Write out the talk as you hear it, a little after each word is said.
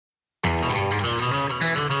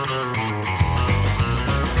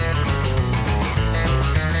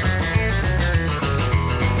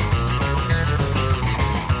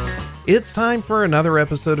It's time for another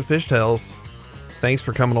episode of Fish Tales. Thanks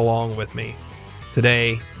for coming along with me.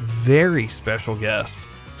 Today, very special guest,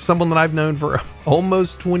 someone that I've known for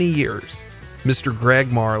almost 20 years. Mr.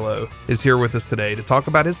 Greg Marlow is here with us today to talk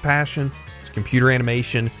about his passion, his computer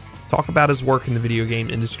animation, talk about his work in the video game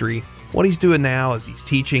industry, what he's doing now as he's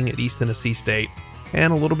teaching at East Tennessee State,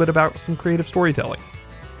 and a little bit about some creative storytelling.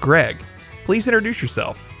 Greg, please introduce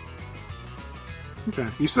yourself. Okay,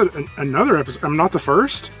 you said another episode. I'm not the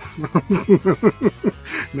first?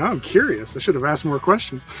 No, I'm curious. I should have asked more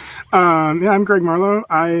questions. I'm Greg Marlow.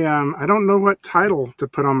 I don't know what title to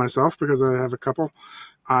put on myself because I have a couple.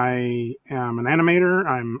 I am an animator.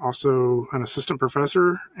 I'm also an assistant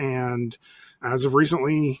professor, and as of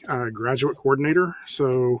recently, a graduate coordinator.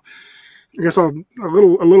 So I guess a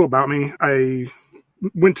little about me. I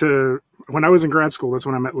when I was in grad school, that's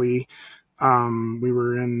when I met Lee. I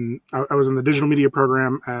was in the digital media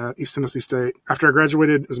program at East Tennessee State. After I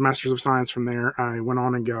graduated as Master's of Science from there, I went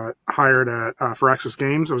on and got hired at Firaxis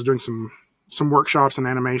Games. I was doing some workshops and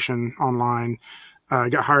animation online. I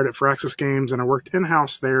got hired at Firaxis Games, and I worked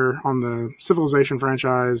in-house there on the Civilization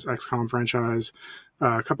franchise, XCOM franchise,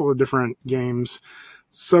 a couple of different games,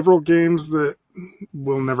 several games that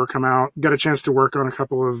will never come out. Got a chance to work on a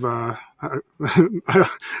couple of,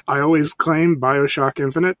 I always claim BioShock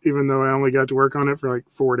Infinite, even though I only got to work on it for like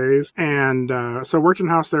 4 days. And so I worked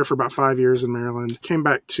in-house there for about 5 years in Maryland. Came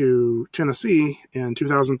back to Tennessee in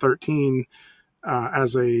 2013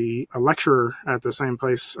 as a lecturer at the same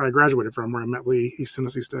place I graduated from, where I met Lee, East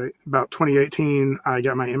Tennessee State. About 2018, I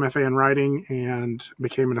got my MFA in writing and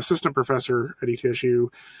became an assistant professor at ETSU.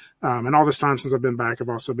 And all this time since I've been back, I've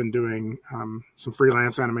also been doing some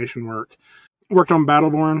freelance animation work. Worked on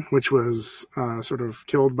Battleborn, which was sort of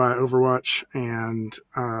killed by Overwatch, and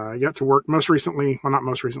I got to work most recently, well, not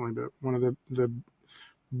most recently, but one of the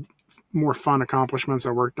more fun accomplishments,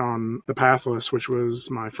 I worked on The Pathless, which was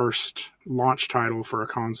my first launch title for a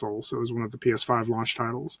console. So it was one of the PS5 launch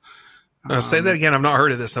titles. Say that again. I've not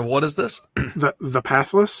heard of this. Now, what is this? The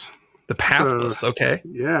Pathless. The Pathless. So, okay.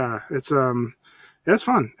 Yeah, it's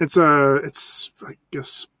fun. It's I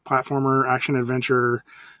guess platformer action adventure.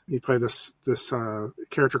 You play this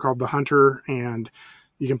character called the Hunter, and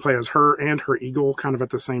you can play as her and her eagle kind of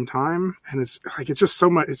at the same time. And it's just so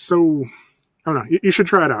much. It's so, I don't know. You should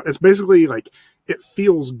try it out. It's basically like, it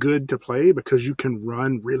feels good to play because you can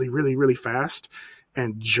run really, really, really fast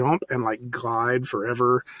and jump and like glide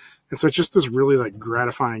forever. And so it's just this really like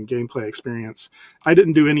gratifying gameplay experience. I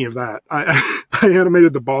didn't do any of that. I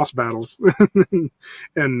animated the boss battles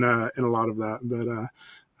and a lot of that.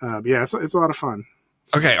 But yeah, it's a lot of fun.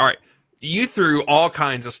 Okay, all right. You threw all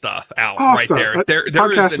kinds of stuff out there. There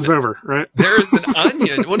podcast is over, right? There is an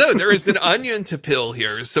onion. Well, no, there is an onion to peel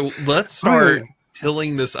here. So let's start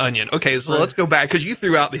peeling this onion. Okay, so let's go back, because you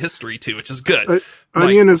threw out the history too, which is good.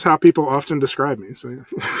 Onion is how people often describe me. So,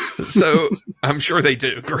 so I'm sure they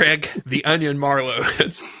do. Greg, the Onion Marlow.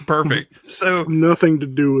 It's perfect. So nothing to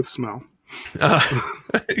do with smell.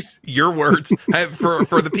 Your words.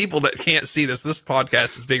 For the people that can't see this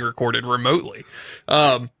podcast is being recorded remotely.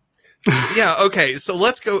 Yeah. Okay. So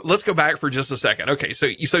let's go back for just a second. Okay. So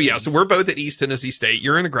we're both at East Tennessee State.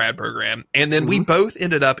 You're in the grad program, and then we both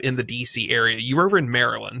ended up in the DC area. You were over in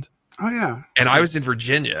Maryland. Oh yeah. And I was in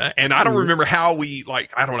Virginia, and I don't remember how we,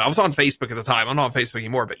 I don't know. I was on Facebook at the time. I'm not on Facebook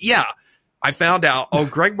anymore, but yeah, I found out,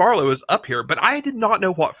 Greg Marlow is up here, but I did not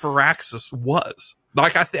know what Firaxis was.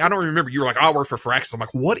 Like, I don't remember. You were like, I work for Firaxis. I'm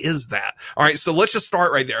like, what is that? All right. So let's just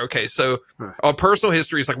start right there. Okay. So personal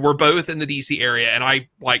history is like, we're both in the DC area, and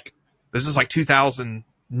this is like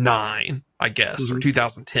 2009, I guess, or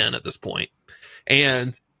 2010 at this point.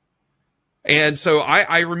 And so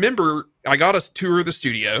I remember I got a tour of the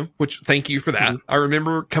studio, which thank you for that. I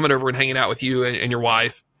remember coming over and hanging out with you and your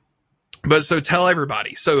wife. But so tell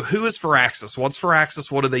everybody. So who is Firaxis? What's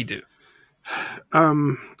Firaxis? What do they do?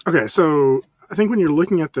 Okay. So I think when you're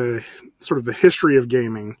looking at the sort of the history of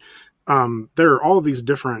gaming, there are all of these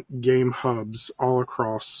different game hubs all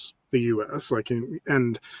across the U.S.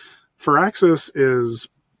 And Firaxis is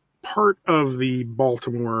part of the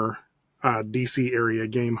Baltimore, DC area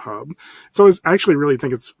game hub. So I actually really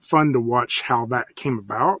think it's fun to watch how that came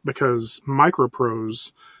about, because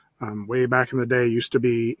Microprose, way back in the day, used to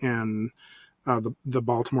be in the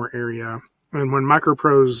Baltimore area. And when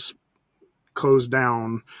Microprose closed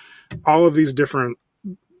down, all of these different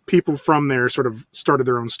people from there sort of started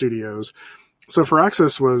their own studios. So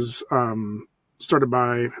Firaxis was started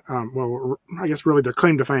by, I guess really their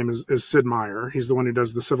claim to fame is Sid Meier. He's the one who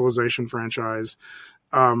does the Civilization franchise.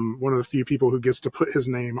 One of the few people who gets to put his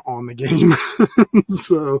name on the game.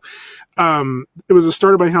 So, it was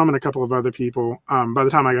started by him and a couple of other people. By the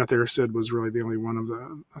time I got there, Sid was really the only one of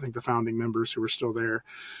the founding members who were still there.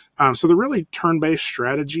 So the really turn-based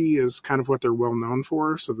strategy is kind of what they're well known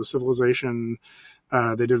for. So the Civilization,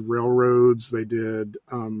 they did Railroads, they did,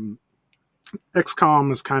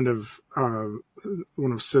 XCOM is kind of,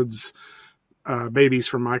 one of Sid's, babies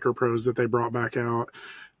from Microprose that they brought back out.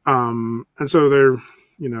 And so they're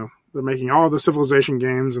making all the Civilization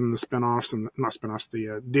games and the spinoffs and not spinoffs,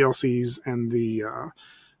 the DLCs and the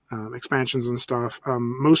expansions and stuff.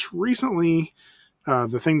 Most recently,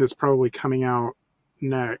 the thing that's probably coming out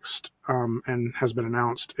next and has been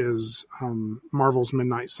announced is Marvel's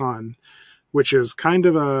Midnight Sun, which is kind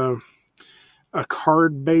of a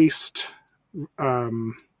card-based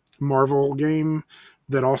Marvel game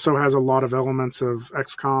that also has a lot of elements of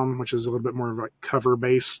XCOM, which is a little bit more of like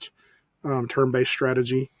cover-based, turn-based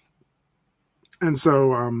strategy. And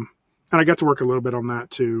so, and I got to work a little bit on that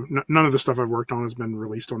too. None of the stuff I've worked on has been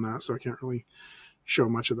released on that, so I can't really show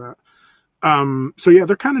much of that. So yeah,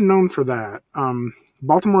 they're kind of known for that.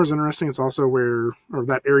 Baltimore is interesting. It's also or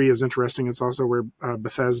that area is interesting. It's also where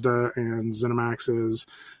Bethesda and ZeniMax is.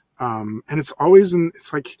 And it's always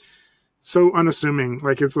it's like so unassuming.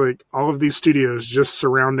 Like it's like all of these studios just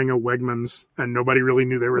surrounding a Wegmans and nobody really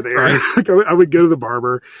knew they were there. Right. Like I would go to the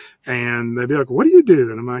barber and they'd be like, "What do you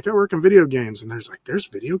do?" And I'm like, "I work in video games." And there's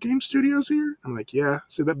video game studios here? I'm like, "Yeah."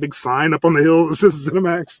 See that big sign up on the hill that says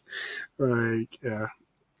ZeniMax? Like, yeah.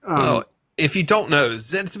 Well, if you don't know,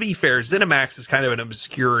 to be fair, ZeniMax is kind of an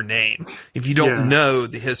obscure name. If you don't know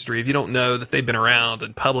the history, if you don't know that they've been around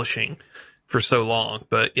and publishing for so long,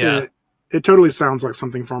 but yeah. It totally sounds like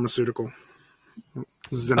something pharmaceutical.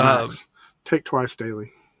 ZeniMax. Take twice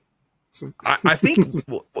daily. So. I think,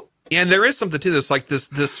 and there is something to this, like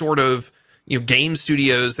this sort of, game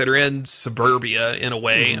studios that are in suburbia in a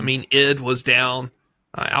way. Mm-hmm. I mean, id was down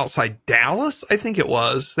outside Dallas, I think it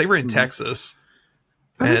was. They were in Texas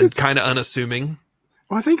and kind of unassuming.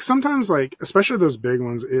 Well, I think sometimes, like, especially those big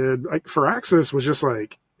ones, id, like, Firaxis was just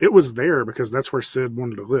like, it was there because that's where Sid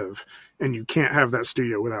wanted to live, and you can't have that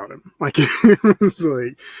studio without him. Like, it's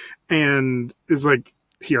like, and it's like,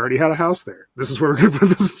 he already had a house there. This is where we're going to put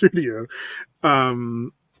the studio.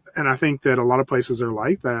 And I think that a lot of places are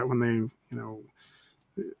like that when they,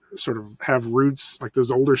 sort of have roots, like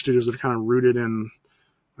those older studios that are kind of rooted in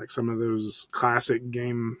like some of those classic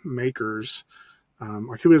game makers.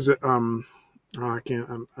 Like who is it? I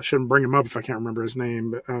shouldn't bring him up if I can't remember his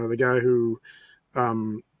name, but the guy who,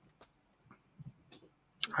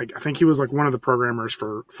 I think he was like one of the programmers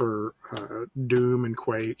for Doom and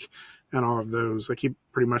Quake and all of those. Like he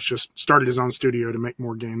pretty much just started his own studio to make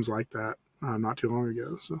more games like that not too long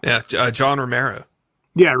ago. So yeah, John Romero.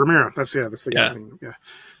 Yeah, Romero. That's the guy.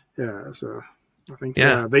 Yeah. So I think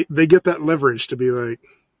they get that leverage to be like,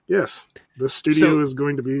 yes, this studio is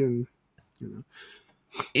going to be in.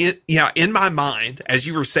 In my mind, as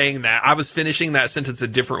you were saying that, I was finishing that sentence a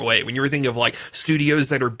different way. When you were thinking of like studios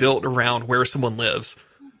that are built around where someone lives,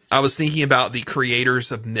 I was thinking about the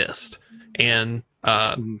creators of Myst and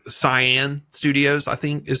Cyan Studios, I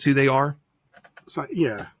think is who they are. So,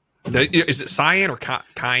 yeah. Is it Cyan or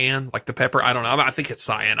Cayenne, like the pepper? I don't know. I think it's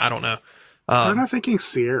Cyan. I don't know. I'm not thinking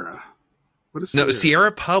Sierra. What is Sierra? No,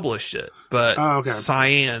 Sierra published it, but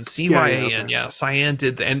Cyan, Cyan, Cyan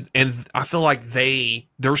did, and I feel like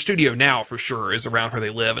their studio now for sure is around where they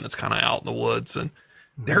live, and it's kind of out in the woods. And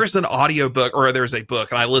there's an audiobook, or there's a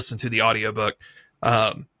book, and I listened to the audiobook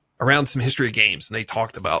around some history of games, and they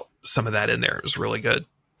talked about some of that in there. It was really good.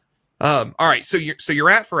 All right, so you're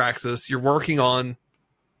at Firaxis, you're working on.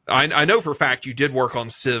 I know for a fact you did work on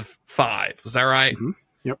Civ 5. Was that right? Mm-hmm.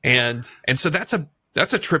 Yep. And so that's a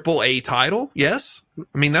AAA title. Yes.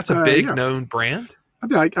 I mean, that's a big known brand.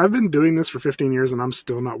 I've been doing this for 15 years and I'm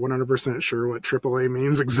still not 100% sure what AAA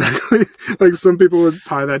means exactly. Like some people would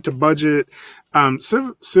tie that to budget.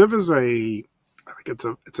 Civ is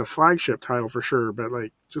it's a flagship title for sure, but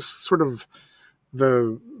like just sort of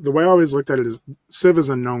the way I always looked at it is Civ is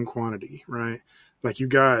a known quantity, right? Like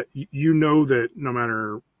that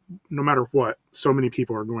no matter what, so many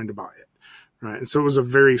people are going to buy it. Right. And so it was a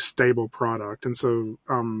very stable product. And so,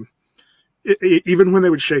 even when they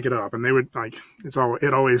would shake it up and they would like,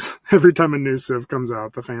 it always, every time a new Civ comes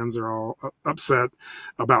out, the fans are all upset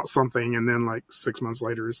about something. And then like 6 months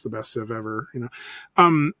later, it's the best Civ ever,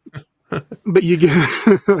 but you get,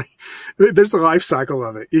 there's a life cycle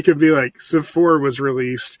of it. You could be like Civ 4 was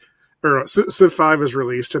released or Civ 5 was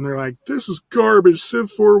released and they're like, this is garbage.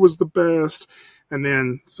 Civ 4 was the best. And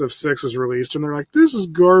then Civ 6 was released, and they're like, this is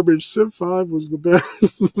garbage. Civ 5 was the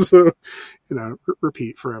best. So,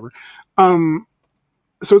 repeat forever.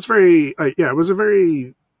 So it's very, it was a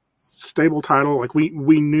very stable title. Like we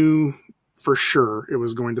knew for sure it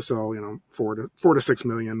was going to sell, 4 to 6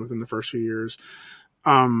 million within the first few years.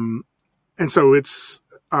 And so it's,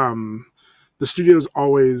 the studio's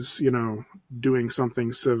always, doing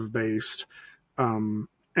something Civ based.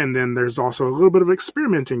 And then there's also a little bit of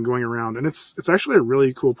experimenting going around, and it's actually a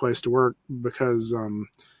really cool place to work because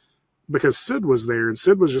Sid was there, and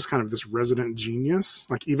Sid was just kind of this resident genius.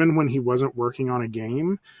 Like, even when he wasn't working on a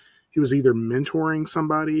game, he was either mentoring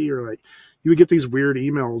somebody, or like, you would get these weird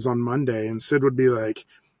emails on Monday, and Sid would be like,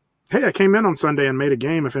 hey, I came in on Sunday and made a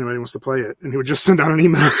game if anybody wants to play it. And he would just send out an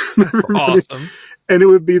email. Awesome. And it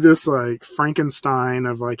would be this like Frankenstein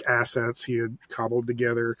of like assets he had cobbled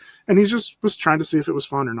together. And he just was trying to see if it was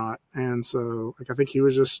fun or not. And so, like, I think he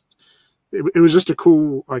was just, it was just a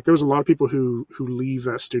cool, like, there was a lot of people who leave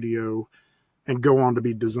that studio and go on to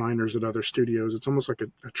be designers at other studios. It's almost like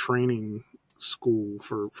a training school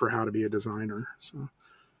for how to be a designer. So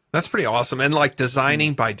that's pretty awesome. And like,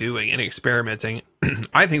 designing by doing and experimenting,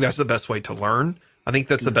 I think that's the best way to learn. I think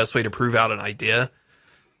that's the best way to prove out an idea.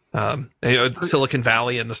 Silicon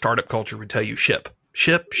Valley and the startup culture would tell you ship,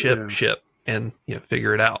 and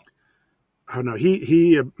figure it out. Oh no,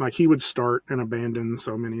 he would start and abandon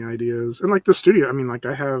so many ideas. And like the studio, I mean, like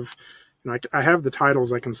I have the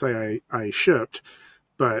titles I can say I shipped,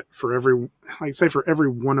 but for every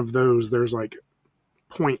one of those, there's like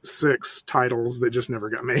 0.6 titles that just never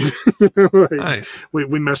got made. Like, nice.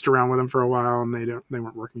 We messed around with them for a while, and they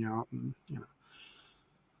weren't working out. And,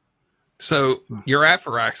 So you're at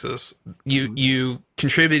Firaxis. You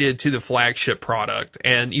contributed to the flagship product,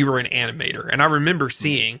 and you were an animator. And I remember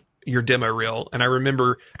seeing your demo reel, and I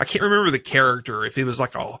can't remember the character, if he was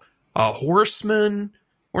like a horseman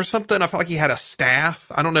or something. I felt like he had a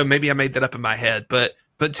staff. I don't know. Maybe I made that up in my head, but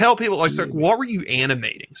tell people, like, what were you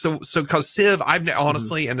animating? So cause Civ, I've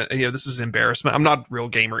honestly, and this is embarrassment. I'm not a real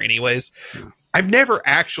gamer anyways. I've never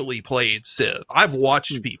actually played Civ. I've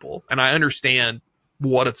watched people, and I understand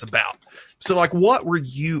what it's about. So like, what were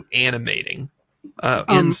you animating,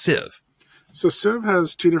 in Civ? So Civ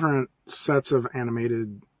has two different sets of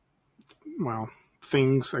animated,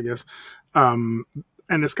 things, I guess. And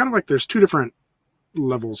it's kind of like there's two different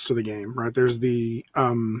levels to the game, right? There's the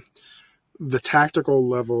tactical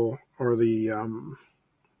level, or the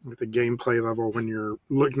gameplay level, when you're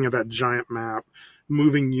looking at that giant map,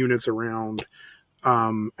 moving units around.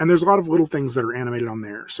 And there's a lot of little things that are animated on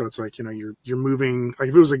there. So it's like, you're moving, like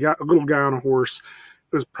if it was a little guy on a horse,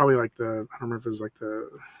 it was probably like I don't remember if it was like the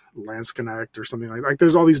Lance Connect or something like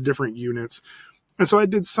there's all these different units. And so I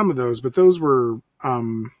did some of those, but those were,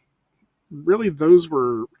 once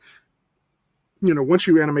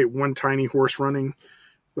you animate one tiny horse running,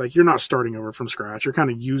 like, you're not starting over from scratch. You're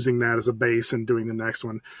kind of using that as a base and doing the next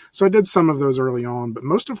one. So I did some of those early on, but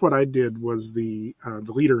most of what I did was the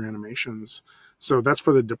leader animations. So that's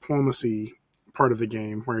for the diplomacy part of the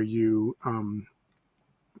game, where you're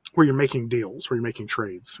making deals, where you're making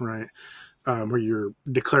trades, right? Where you're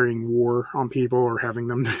declaring war on people, or having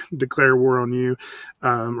them declare war on you,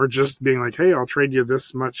 or just being like, hey, I'll trade you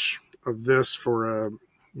this much of this for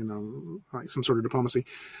like some sort of diplomacy.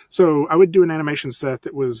 So I would do an animation set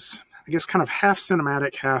that was, I guess, kind of half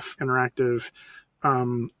cinematic, half interactive,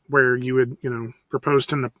 where you would, propose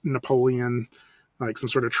to Napoleon, like some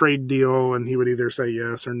sort of trade deal, and he would either say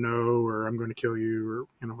yes or no, or I'm going to kill you,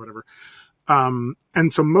 or, whatever.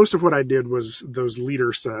 And so most of what I did was those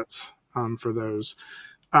leader sets, for those.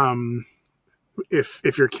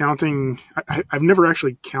 If you're counting, I've never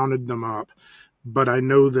actually counted them up, but I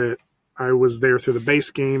know that I was there through the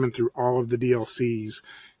base game and through all of the DLCs.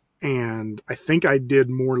 And I think I did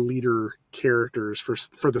more leader characters for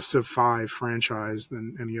the Civ 5 franchise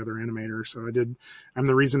than any other animator. So I'm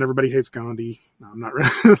the reason everybody hates Gandhi. No, I'm not really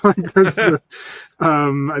like this.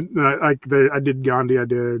 I did Gandhi, I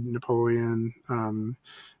did Napoleon,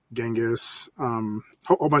 Genghis,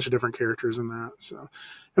 whole bunch of different characters in that. So,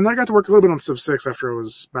 and then I got to work a little bit on Civ 6 after I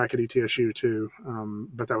was back at ETSU too.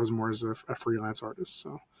 But that was more as a freelance artist.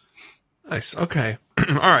 So. Nice. Okay.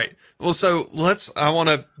 All right. Well, so I want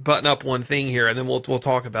to button up one thing here, and then we'll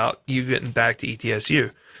talk about you getting back to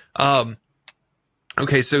ETSU.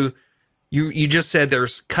 Okay. So you just said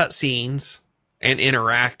there's cutscenes and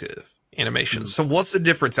interactive animations. So what's the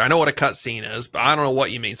difference? I know what a cutscene is, but I don't know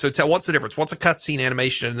what you mean. So what's the difference? What's a cutscene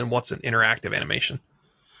animation, and then what's an interactive animation?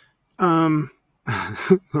 I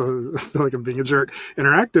feel like I'm being a jerk.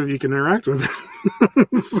 Interactive, you can interact with it.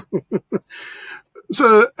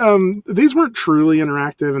 So these weren't truly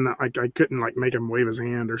interactive, and like I couldn't like make him wave his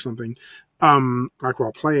hand or something, like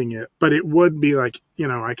while playing it. But it would be like,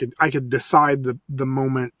 I could decide the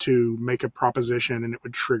moment to make a proposition, and it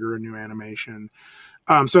would trigger a new animation.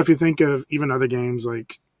 So if you think of even other games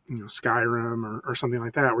like Skyrim or something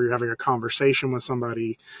like that, where you're having a conversation with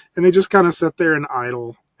somebody, and they just kind of sit there and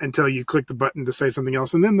idle until you click the button to say something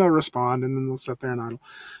else, and then they'll respond, and then they'll sit there and idle.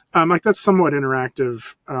 Like that's somewhat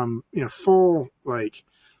interactive. Full like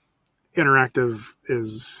interactive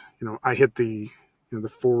is I hit the the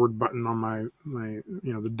forward button on my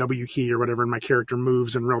the W key or whatever, and my character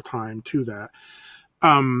moves in real time to that.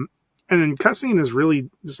 And then cutscene is really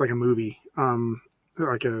just like a movie.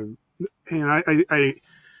 Like a and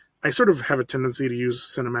I sort of have a tendency to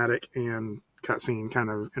use cinematic and cutscene kind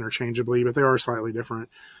of interchangeably, but they are slightly different.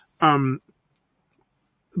 But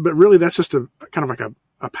really, that's just a kind of like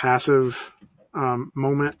a passive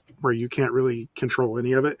moment where you can't really control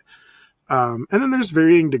any of it. And then there's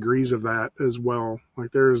varying degrees of that as well.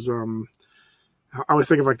 Like there's, I always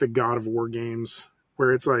think of like the God of War games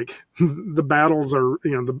where it's like the battles are,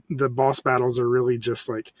 the boss battles are really just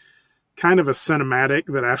like kind of a cinematic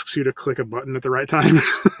that asks you to click a button at the right time.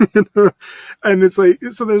 And it's like,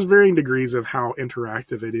 so there's varying degrees of how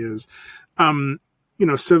interactive it is.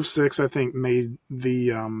 Civ 6, I think, made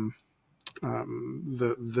the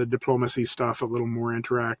diplomacy stuff a little more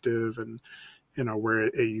interactive, and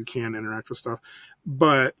where you can interact with stuff.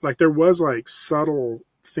 But like there was like subtle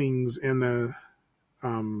things in the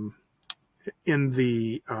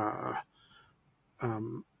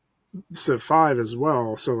Civ 5 as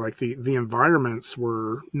well. So like the environments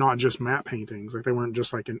were not just map paintings. Like they weren't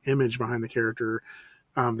just like an image behind the character.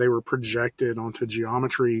 They were projected onto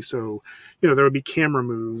geometry. So, there would be camera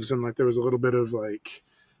moves, and like there was a little bit of like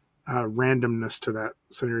randomness to that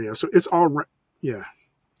scenario. So it's all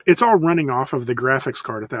running off of the graphics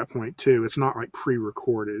card at that point too. It's not like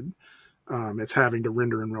pre-recorded. It's having to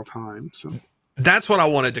render in real time. So that's what I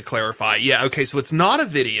wanted to clarify. Yeah. Okay. So it's not a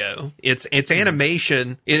video. It's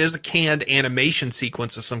animation. It is a canned animation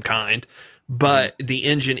sequence of some kind, but the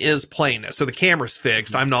engine is playing that. So the camera's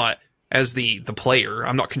fixed. I'm not, as the player,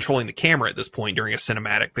 I'm not controlling the camera at this point during a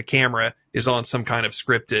cinematic. The camera is on some kind of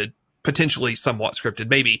scripted, potentially somewhat scripted,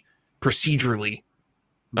 maybe procedurally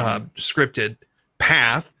scripted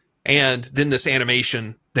path. And then this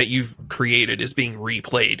animation that you've created is being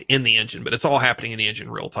replayed in the engine, but it's all happening in the engine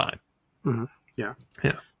real time. Mm-hmm. Yeah.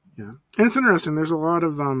 Yeah. Yeah. And it's interesting. There's a lot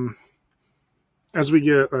of, as we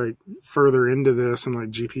get like further into this and like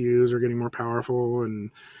GPUs are getting more powerful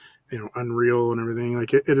and, Unreal and everything,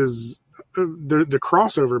 like it is the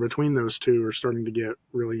crossover between those two are starting to get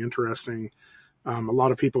really interesting. A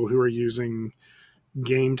lot of people who are using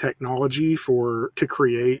game technology to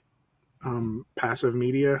create passive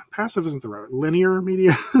media. Passive isn't the right word. Linear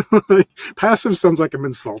media. Passive sounds like I'm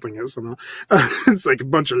insulting it somehow. It's like a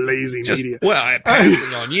bunch of lazy media. Well,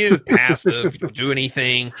 passing on you, passive. You don't do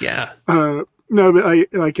anything. Yeah. No, but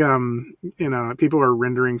people are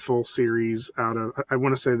rendering full series out of. I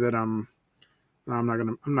want to say that I'm not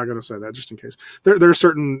gonna say that just in case. There are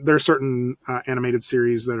certain animated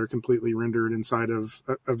series that are completely rendered inside of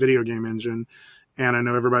a video game engine. And I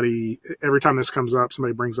know every time this comes up,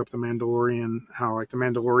 somebody brings up The Mandalorian, how like the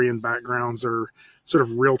Mandalorian backgrounds are sort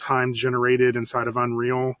of real time generated inside of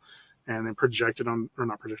Unreal and then projected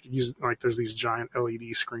there's these giant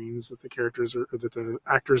LED screens that the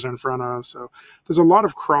actors are in front of. So there's a lot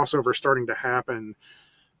of crossover starting to happen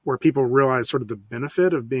where people realize sort of the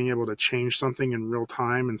benefit of being able to change something in real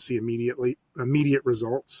time and see immediate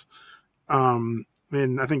results. And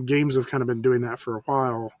I think games have kind of been doing that for a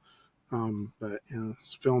while. But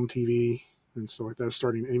film, TV, and stuff like that is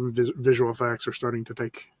starting. Even visual effects are starting to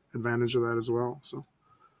take advantage of that as well. So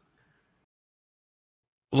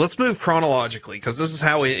let's move chronologically because this is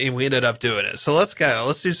how we ended up doing it. So let's go.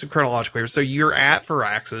 Let's do some chronologically. So you're at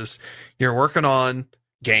Firaxis. You're working on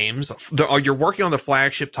games. You're working on the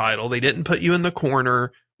flagship title. They didn't put you in the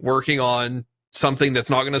corner working on something that's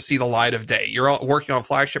not going to see the light of day. You're working on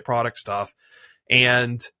flagship product stuff,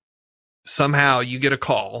 and somehow you get a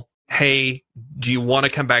call. Hey, do you want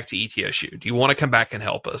to come back to ETSU? Do you want to come back and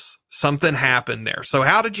help us? Something happened there. So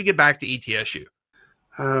how did you get back to ETSU?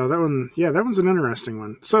 That one's an interesting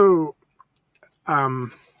one. So,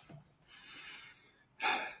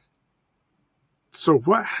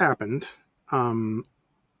 what happened,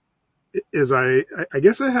 is I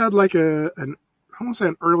guess I had like I won't say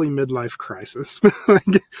an early midlife crisis.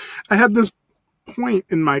 I had this point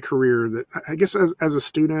in my career that I guess as a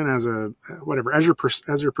student, as a whatever, as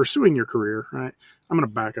you're pursuing your career, right? I'm going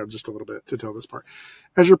to back up just a little bit to tell this part.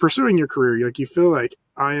 As you're pursuing your career, like you feel like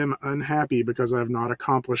I am unhappy because I have not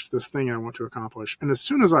accomplished this thing I want to accomplish. And as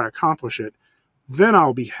soon as I accomplish it, then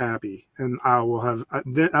I'll be happy and I will have,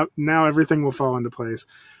 now everything will fall into place.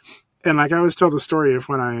 And like I always tell the story of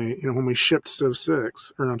when we shipped Civ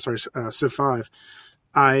 6, or I'm sorry, Civ 5,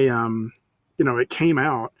 it came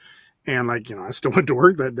out and I still went to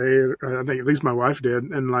work that day. I think at least my wife did.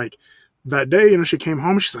 And like that day, she came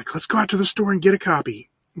home, she's like, let's go out to the store and get a copy.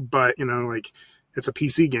 But, it's a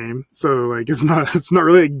PC game. So like, it's not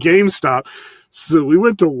really a GameStop. So we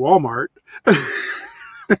went to Walmart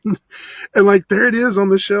and like, there it is on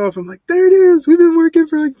the shelf. I'm like, there it is. We've been working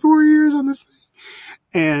for like 4 years on this thing.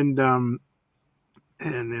 And I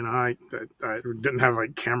didn't have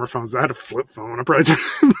like camera phones. I had a flip phone. I probably took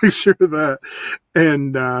make sure of that.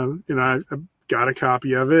 And, I got a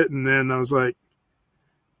copy of it. And then I was like,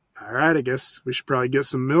 all right, I guess we should probably get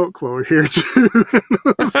some milk while we're here too.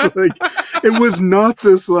 It was not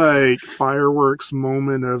this like fireworks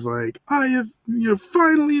moment of like, I have,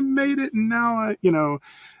 finally made it. And now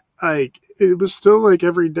it was still like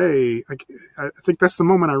every day. Like, I think that's the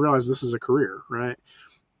moment I realized this is a career, right?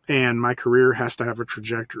 And my career has to have a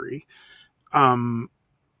trajectory.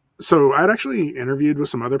 So I'd actually interviewed with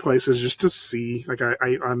some other places just to see, like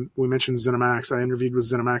we mentioned ZeniMax. I interviewed with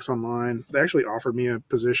ZeniMax Online. They actually offered me a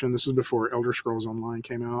position. This was before Elder Scrolls Online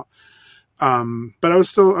came out. But I was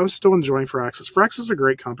still enjoying Firaxis. Firaxis is a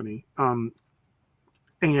great company.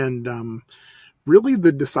 Really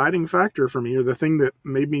the deciding factor for me, or the thing that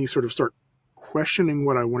made me sort of start questioning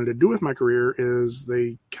what I wanted to do with my career, is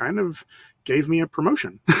they kind of gave me a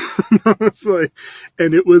promotion. It's like,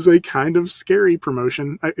 and it was a kind of scary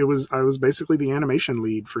promotion. I was basically the animation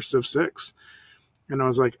lead for Civ 6. And I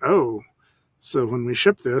was like, oh, so when we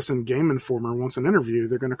ship this and Game Informer wants an interview,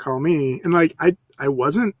 they're going to call me. And like, I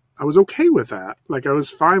was okay with that. Like, I was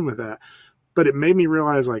fine with that, but it made me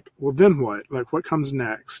realize like, well, then what? Like, what comes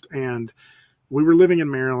next? And we were living in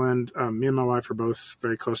Maryland. Me and my wife are both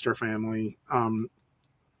very close to our family.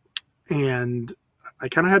 And I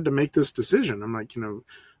kind of had to make this decision. I'm like,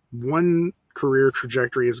 one career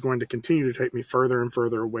trajectory is going to continue to take me further and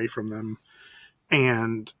further away from them.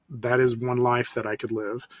 And that is one life that I could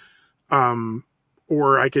live.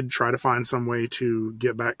 Or I could try to find some way to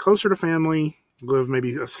get back closer to family, live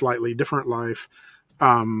maybe a slightly different life.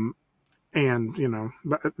 But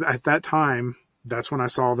at that time, that's when I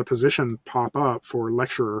saw the position pop up for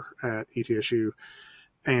lecturer at ETSU.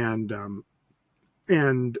 And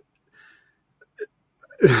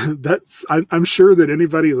I'm sure that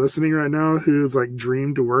anybody listening right now who's like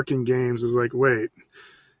dreamed to work in games is like, wait,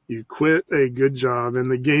 you quit a good job in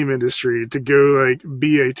the game industry to go like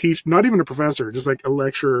be a teacher, not even a professor, just like a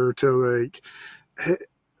lecturer to like,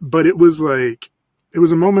 but it was a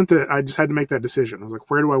moment that I just had to make that decision. I was like,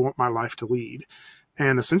 where do I want my life to lead?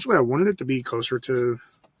 And essentially I wanted it to be closer to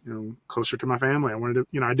my family. I wanted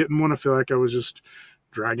to, I didn't want to feel like I was just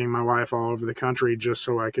dragging my wife all over the country just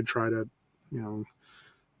so I could try to,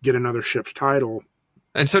 get another shipped title.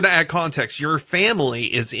 And so to add context, your family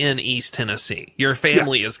is in East Tennessee. Your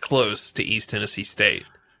family is close to East Tennessee State.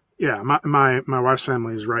 Yeah, my wife's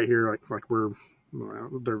family is right here. Like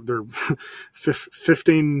they're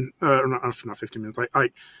 15 not 15 minutes.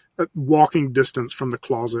 Like walking distance from the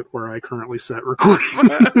closet where I currently set recording.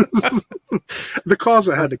 The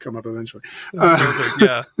closet had to come up eventually.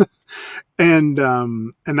 Yeah, and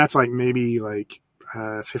that's like maybe like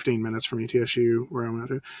 15 minutes from ETSU where I went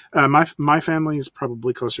to. My family is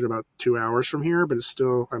probably closer to about 2 hours from here, but it's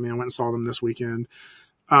still, I went and saw them this weekend.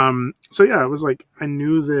 So yeah, it was like, I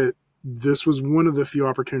knew that this was one of the few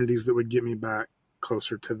opportunities that would get me back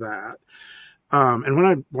closer to that.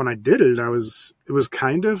 And when I did it, it was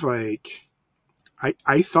kind of like,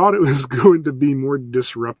 I thought it was going to be more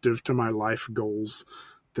disruptive to my life goals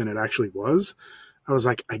than it actually was. I was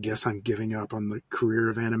like, I guess I'm giving up on the career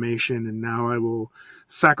of animation, and now I will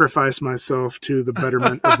sacrifice myself to the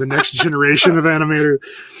betterment of the next generation of animators.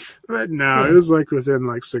 But no, it was like within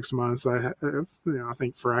like 6 months, I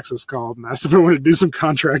think Firaxis called and asked if I wanted to do some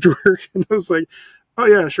contract work, and I was like, oh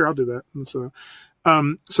yeah, sure, I'll do that. And so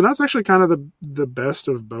that's actually kind of the best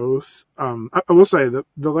of both. I will say that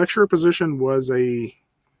the lecturer position was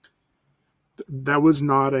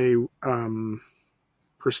not a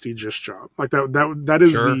prestigious job. Like that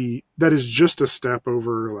is sure. that is just a step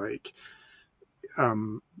over like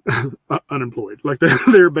unemployed. Like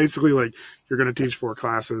they're basically like, you're going to teach 4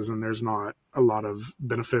 classes and there's not a lot of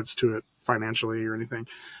benefits to it financially or anything.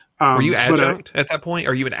 Were you adjunct at that point?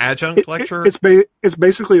 Are you an adjunct lecturer? It's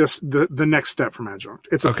basically the next step from adjunct.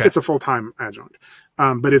 It's a full-time adjunct,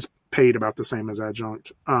 but it's paid about the same as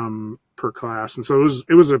adjunct per class. And so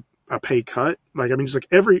it was a pay cut. Like, I mean, just like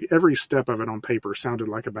every step of it on paper sounded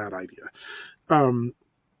like a bad idea.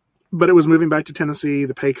 But it was moving back to Tennessee.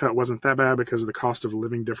 The pay cut wasn't that bad because the cost of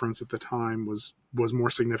living difference at the time was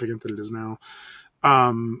more significant than it is now.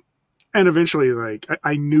 And eventually, like,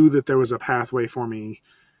 I knew that there was a pathway for me.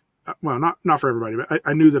 Well, not for everybody, but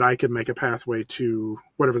I knew that I could make a pathway to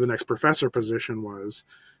whatever the next professor position was.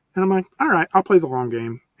 And I'm like, all right, I'll play the long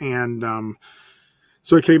game. And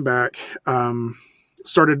so I came back,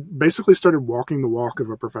 started walking the walk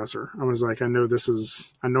of a professor. I was like, I know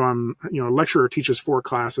I'm, a lecturer teaches 4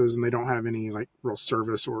 classes and they don't have any like real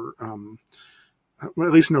service or, well,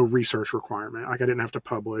 at least no research requirement. Like I didn't have to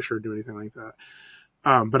publish or do anything like that.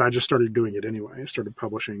 But I just started doing it anyway. I started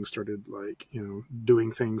publishing, started like,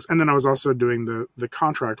 doing things. And then I was also doing the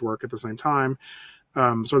contract work at the same time.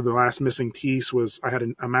 Sort of the last missing piece was I had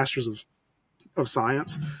a master's of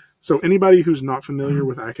science. Mm-hmm. So anybody who's not familiar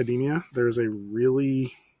with academia, there's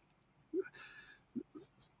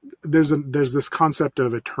this concept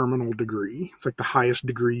of a terminal degree. It's like the highest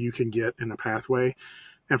degree you can get in a pathway.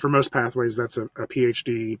 And for most pathways, that's a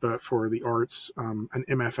PhD, but for the arts, an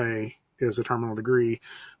MFA is a terminal degree.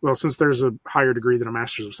 Well, since there's a higher degree than a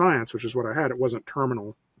master's of science, which is what I had, it wasn't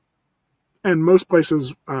terminal. And most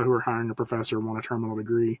places who are hiring a professor want a terminal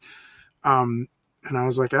degree. And I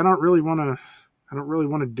was like, I don't really want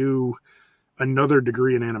to do another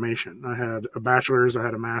degree in animation. I had a bachelor's, I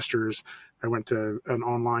had a master's. I went to an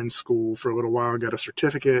online school for a little while, got a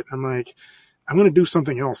certificate. I'm like, I'm going to do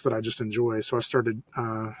something else that I just enjoy. So I started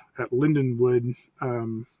at Lindenwood.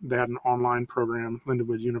 They had an online program,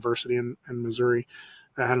 Lindenwood University in Missouri.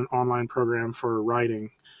 I had an online program for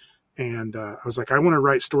writing. And I was like, I want to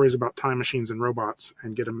write stories about time machines and robots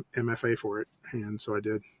and get an MFA for it. And so I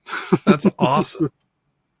did. That's awesome.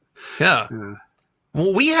 Yeah.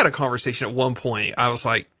 Well, we had a conversation at one point. I was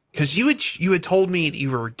like, because you had told me that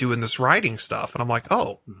you were doing this writing stuff. And I'm like,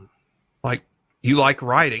 oh, like, you like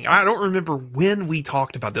writing. I don't remember when we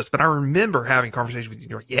talked about this, but I remember having a conversation with you.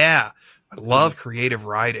 You're like, yeah, I love creative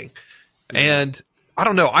writing. And I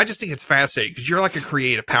don't know. I just think it's fascinating because you're like a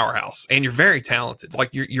creative powerhouse and you're very talented. Like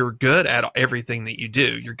you're good at everything that you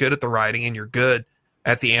do. You're good at the writing and you're good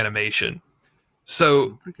at the animation.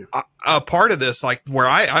 So a part of this, like where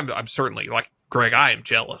I'm certainly like, Greg, I am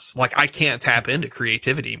jealous. Like I can't tap into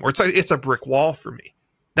creativity anymore. It's a brick wall for me.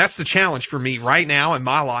 That's the challenge for me right now in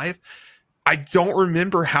my life. I don't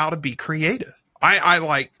remember how to be creative.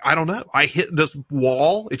 I don't know. I hit this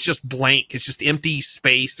wall. It's just blank. It's just empty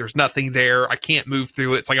space. There's nothing there. I can't move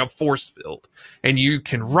through it. It's like a force field. And you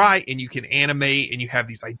can write and you can animate and you have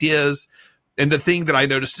these ideas. And the thing that I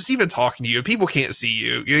noticed is even talking to you, people can't see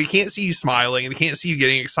you. They can't see you smiling and they can't see you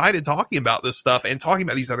getting excited talking about this stuff and talking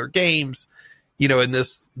about these other games, and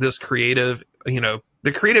this creative,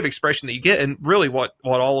 the creative expression that you get. And really what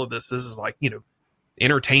all of this is like,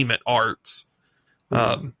 entertainment arts,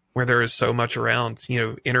 where there is so much around,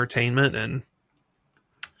 entertainment and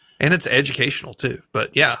it's educational too.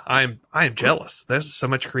 But yeah, I am jealous. There's so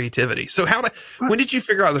much creativity. So when did you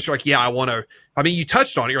figure out this? You're like, yeah, you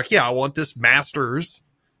touched on it. You're like, yeah, I want this master's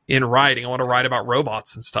in writing. I want to write about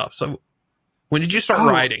robots and stuff. So when did you start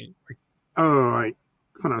writing? Like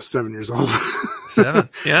when I was 7 years old. 7.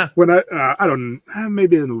 Yeah. When I don't,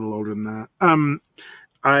 maybe a little older than that.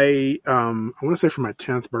 I want to say for my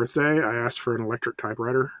 10th birthday, I asked for an electric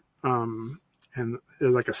typewriter. And it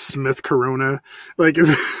was like a Smith Corona. Like,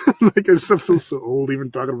 like I feel so old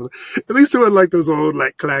even talking about it. At least it wasn't like those old,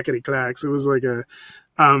 like, clackety clacks. It was like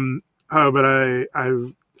but I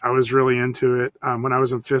was really into it. When I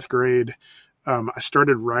was in 5th grade, I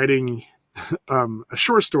started writing, a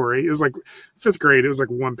short story. It was like 5th grade. It was like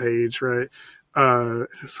 1 page, right?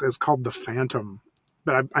 It's called The Phantom.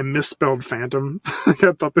 But I misspelled phantom. Like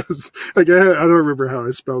I thought that was like, I don't remember how I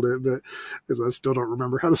spelled it, but because I still don't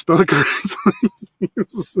remember how to spell it correctly.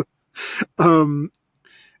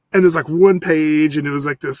 And there's like 1 page and it was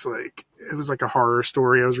like this, like, it was like a horror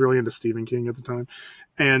story. I was really into Stephen King at the time.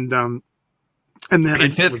 And then in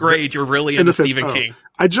 5th grade, you're really into Stephen King.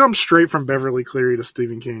 I jumped straight from Beverly Cleary to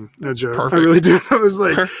Stepin King. No joke. Perfect. I really did. I was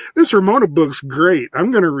like, this Ramona book's great. I'm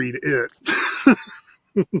going to read it.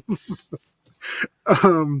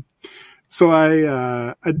 So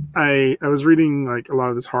I was reading like a lot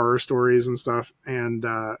of this horror stories and stuff. And,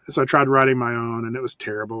 so I tried writing my own and it was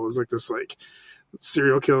terrible. It was like this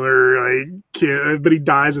serial killer, like kid, but he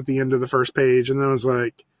dies at the end of the first page. And then I was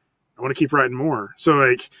like, I want to keep writing more. So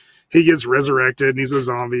like he gets resurrected and he's a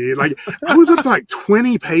zombie. Like I was up to like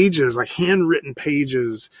 20 pages, like handwritten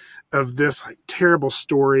pages of this like terrible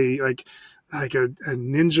story. Like a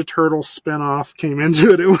Ninja Turtle spinoff came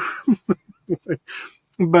into it.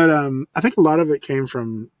 But I think a lot of it came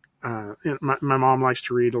from my mom likes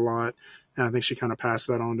to read a lot, and I think she kind of passed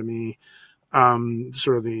that on to me.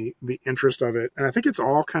 Sort of the interest of it, and I think it's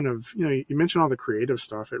all kind of, you mentioned all the creative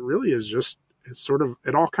stuff. It really is just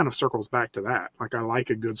it all kind of circles back to that. Like I like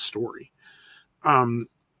a good story, and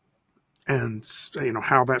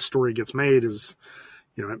how that story gets made is.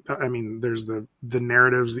 I mean, there's the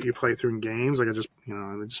narratives that you play through in games. Like I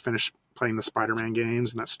just finished playing the Spider-Man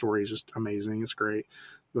games, and that story is just amazing. It's great.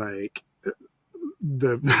 Like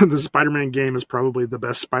the Spider-Man game is probably the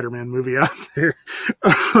best Spider-Man movie out there.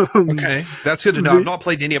 Okay, that's good to know. I've not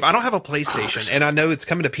played any of. I don't have a PlayStation, and I know it's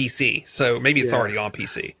coming to PC, so maybe it's already on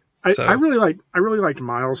PC. I really liked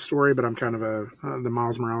Miles' story, but I'm kind of the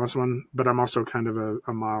Miles Morales one, but I'm also kind of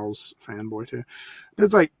a Miles fanboy too.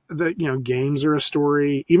 It's like games are a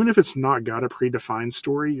story, even if it's not got a predefined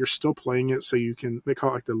story, you're still playing it so you can. They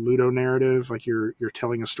call it like the Ludo narrative, like you're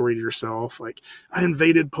telling a story to yourself. Like I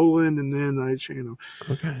invaded Poland and then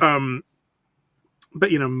Okay.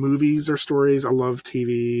 But movies are stories. I love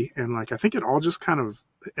TV, and like I think it all just kind of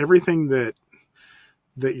everything that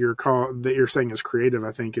you're saying is creative,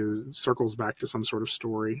 I think circles back to some sort of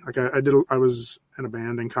story. Like I was in a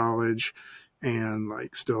band in college and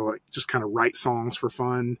like still like just kind of write songs for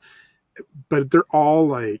fun, but they're all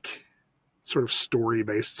like sort of story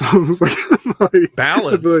based songs, like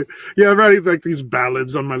ballads. I'm writing like these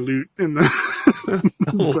ballads on my lute and I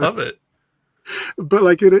love it. But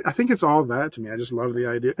like I think it's all that to me. I just love the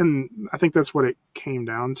idea. And I think that's what it came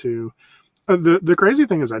down to. The crazy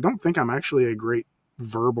thing is I don't think I'm actually a great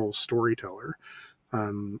verbal storyteller.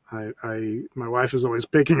 My wife is always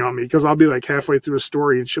picking on me because I'll be like halfway through a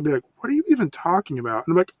story and she'll be like, what are you even talking about?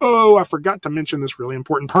 And I'm like, oh, I forgot to mention this really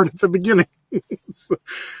important part at the beginning.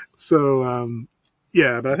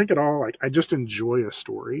 Yeah, but I think it all, like, I just enjoy a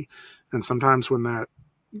story. And sometimes when that,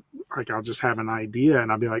 like, I'll just have an idea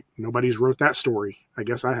and I'll be like, nobody's wrote that story. I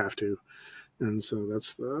guess I have to. And so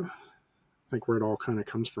that's I think where it all kind of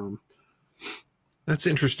comes from. That's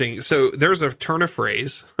interesting. So there's a turn of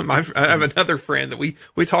phrase. I have another friend that we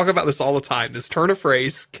talk about this all the time. This turn of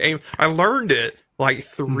phrase I learned it like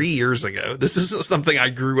 3 years ago. This isn't something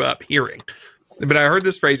I grew up hearing, but I heard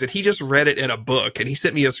this phrase that he just read it in a book and he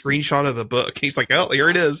sent me a screenshot of the book. He's like, oh, here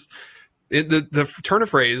it is. The turn of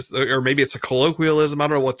phrase, or maybe it's a colloquialism. I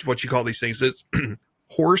don't know what you call these things. It's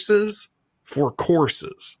horses for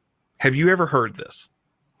courses. Have you ever heard this?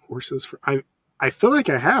 Horses for, I feel like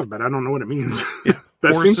I have, but I don't know what it means. Yeah.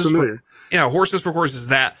 That seems familiar. Horses for courses.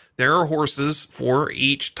 That there are horses for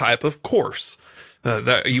each type of course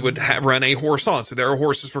that you would run a horse on. So there are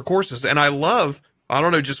horses for courses. And I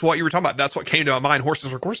don't know, just what you were talking about. That's what came to my mind,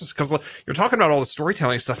 horses for courses, because you're talking about all the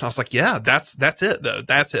storytelling stuff. And I was like, yeah, that's it though.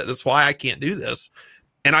 That's it. That's why I can't do this.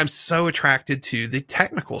 And I'm so attracted to the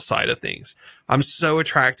technical side of things. I'm so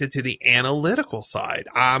attracted to the analytical side.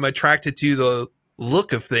 I'm attracted to the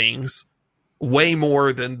look of things way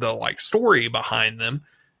more than the like story behind them.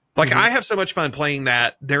 Like I have so much fun playing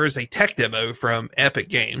that. There is a tech demo from Epic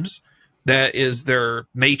Games that is their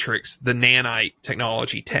Matrix, the nanite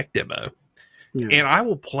technology tech demo. Yeah. And I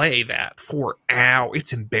will play that for hours.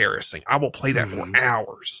 It's embarrassing. I will play that for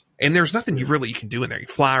hours. And there's nothing you can do in there. You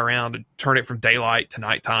fly around and turn it from daylight to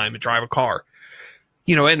nighttime and drive a car.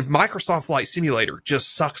 And Microsoft Flight Simulator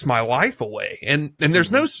just sucks my life away. And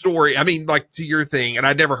there's no story. I mean, like to your thing, and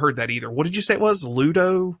I'd never heard that either. What did you say it was?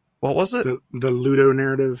 Ludo? What was it? The Ludo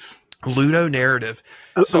narrative. Ludo narrative.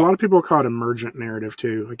 A lot of people call it emergent narrative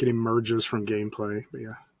too. Like it emerges from gameplay. But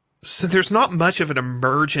yeah. So there's not much of an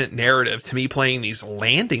emergent narrative to me playing these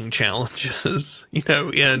landing challenges,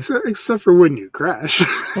 and except for when you crash.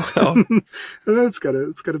 Well, it's got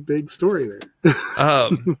a big story there.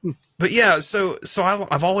 But yeah, so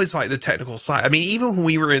I've always liked the technical side. I mean, even when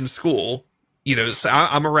we were in school, so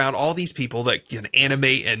I'm around all these people that can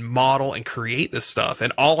animate and model and create this stuff.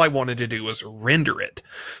 And all I wanted to do was render it.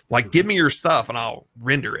 Like, give me your stuff and I'll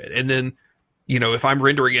render it. And then, if I'm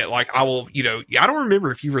rendering it, like I will, I don't remember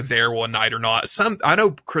if you were there one night or not. I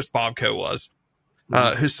know Chris Bobko was,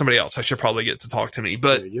 who's somebody else. I should probably get to talk to me,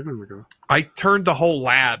 but give him a go. I turned the whole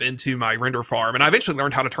lab into my render farm, and I eventually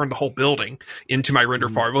learned how to turn the whole building into my render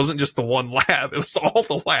farm. It wasn't just the one lab. It was all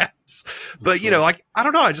the labs. But, I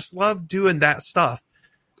don't know. I just love doing that stuff.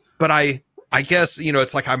 But I guess,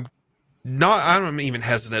 it's like I'm I'm even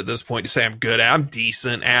hesitant at this point to say I'm good at it. I'm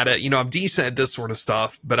decent at it. I'm decent at this sort of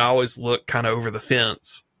stuff, but I always look kind of over the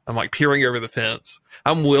fence. I'm like peering over the fence.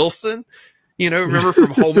 I'm Wilson. Remember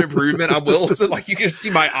from Home Improvement? I'm Wilson. Like you can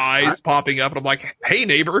see my eyes popping up and I'm like, hey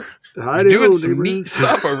neighbor, you're doing some neat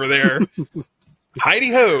stuff over there.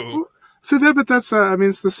 Heidi ho. So but that's,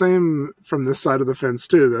 it's the same from this side of the fence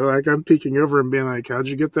too, though. Like I'm peeking over and being like, how'd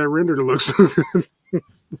you get that render to look so good?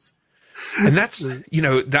 And that's,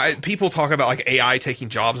 that people talk about like AI taking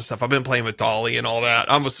jobs and stuff. I've been playing with Dolly and all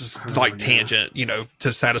that. I was just tangent,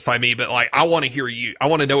 to satisfy me. But like, I want to hear you. I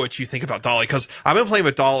want to know what you think about Dolly, because I've been playing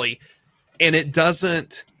with Dolly and it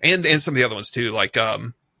doesn't, and some of the other ones too, like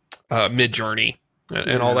Mid-Journey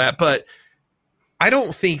and all that. But I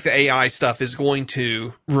don't think the AI stuff is going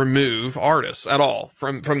to remove artists at all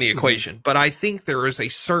from the equation. But I think there is a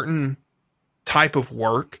certain type of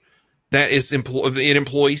work that is it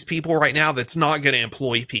employs people right now that's not going to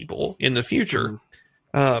employ people in the future.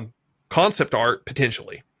 Concept art,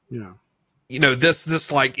 potentially. Yeah.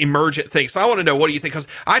 This like emergent thing. So I want to know, what do you think? Because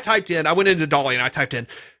I went into Dolly and I typed in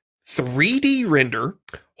 3D render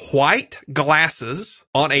white glasses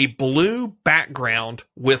on a blue background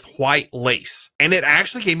with white lace. And it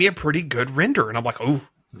actually gave me a pretty good render. And I'm like, oh,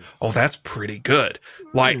 that's pretty good.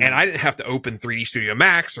 Like, and I didn't have to open 3D Studio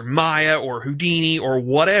Max or Maya or Houdini or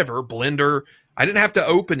whatever, Blender. I didn't have to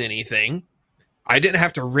open anything. I didn't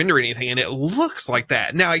have to render anything. And it looks like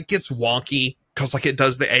that. Now it gets wonky because like it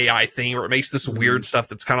does the AI thing, or it makes this weird stuff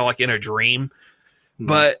that's kind of like in a dream.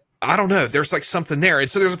 But I don't know. There's like something there. And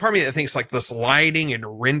so there's a part of me that thinks like this lighting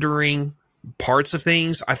and rendering parts of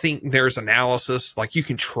things. I think there's analysis, like you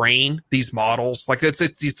can train these models. Like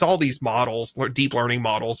it's all these models, deep learning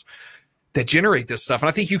models that generate this stuff. And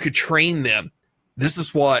I think you could train them. This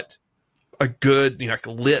is what a good, like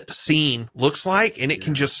lit scene looks like. And it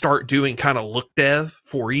can just start doing kind of look dev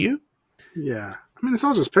for you. Yeah. It's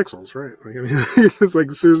all just pixels, right? Like, it's like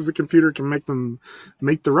as soon as the computer can make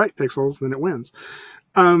the right pixels, then it wins.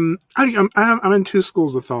 I'm in two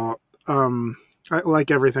schools of thought.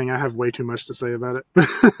 Like everything, I have way too much to say about it.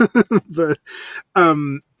 But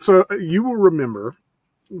so you will remember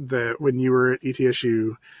that when you were at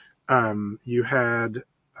ETSU, you had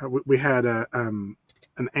we had an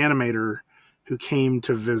animator who came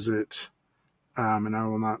to visit, and I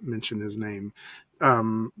will not mention his name,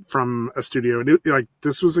 from a studio. And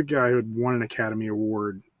this was a guy who had won an Academy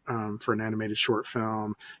Award for an animated short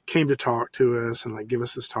film, came to talk to us and like give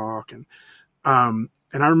us this talk. And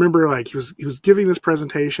I remember like he was giving this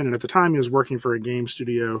presentation, and at the time he was working for a game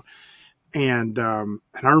studio. And I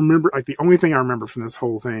remember like the only thing I remember from this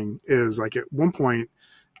whole thing is like at one point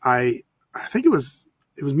I think it was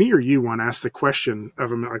me or you one asked the question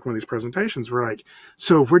of him at like one of these presentations. We're like,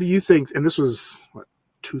 so where do you think, and this was what,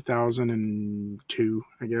 2002,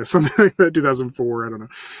 I guess, something like that, 2004, I don't know.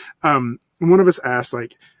 One of us asked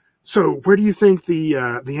like, so where do you think the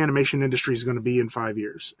animation industry is going to be in 5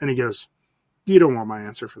 years? And he goes, you don't want my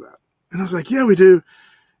answer for that. And I was like, yeah, we do.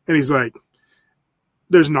 And he's like,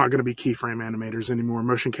 there's not going to be keyframe animators anymore.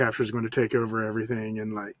 Motion capture is going to take over everything.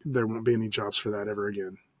 And like, there won't be any jobs for that ever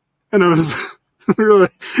again. And I was really,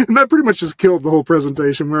 and that pretty much just killed the whole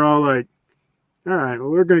presentation. We're all like, all right, well,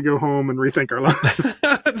 we're going to go home and rethink our lives.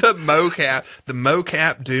 the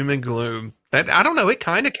mocap doom and gloom. That, I don't know. It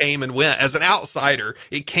kind of came and went. As an outsider,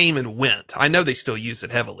 it came and went. I know they still use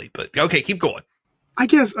it heavily, but okay, keep going. I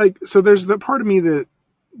guess so there's the part of me that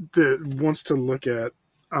wants to look at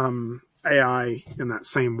AI in that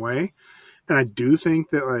same way. And I do think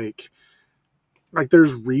that like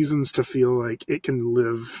there's reasons to feel like it can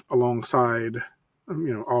live alongside,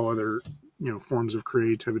 all other, forms of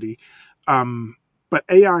creativity. But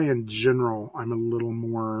AI in general, I'm a little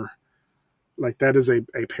more like that is a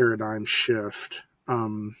paradigm shift.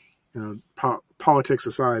 Politics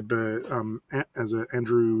aside, but as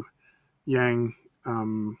Andrew Yang,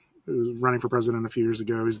 who was running for president a few years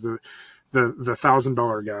ago, he's the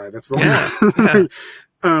 $1,000 guy. That's the one.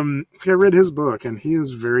 I read his book, and he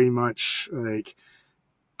is very much like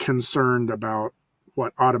concerned about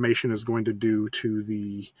what automation is going to do to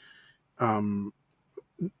the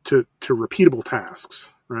to repeatable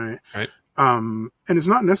tasks, right? Right. And it's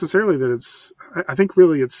not necessarily that it's. I think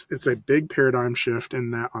really it's a big paradigm shift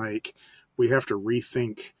in that like we have to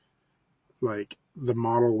rethink like the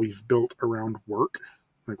model we've built around work,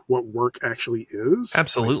 like what work actually is.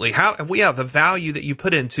 Absolutely. The value that you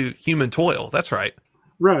put into human toil. That's right.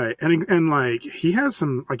 Right. And like he has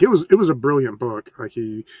some, like it was a brilliant book. Like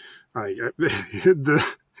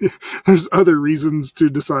there's other reasons to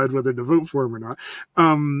decide whether to vote for him or not.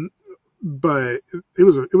 But it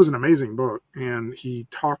was an amazing book, and he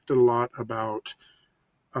talked a lot about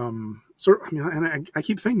I mean, and I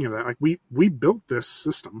keep thinking of that. Like we built this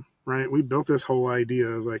system, right? We built this whole idea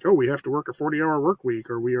of like, oh, we have to work a 40-hour work week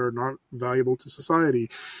or we are not valuable to society.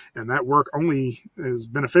 And that work only is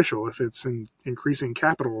beneficial if it's increasing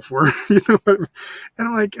capital for, and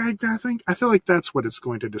I'm like, I feel like that's what it's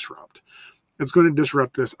going to disrupt. It's going to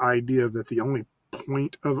disrupt this idea that the only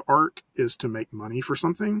point of art is to make money for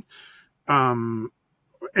something.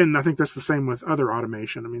 And I think that's the same with other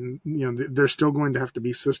automation. I mean, there's still going to have to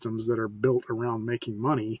be systems that are built around making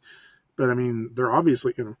money. But I mean, they're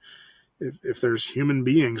obviously, if there's human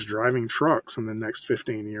beings driving trucks in the next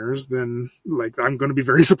 15 years, then like, I'm going to be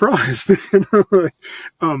very surprised.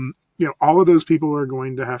 All of those people are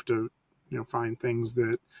going to have to, find things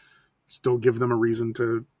that still give them a reason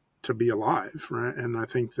to be alive. Right. And I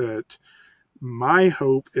think that my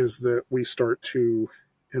hope is that we start to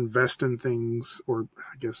invest in things, or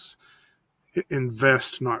I guess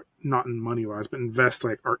invest not in money wise, but invest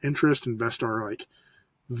like our interest, invest our like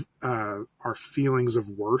our feelings of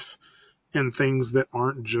worth in things that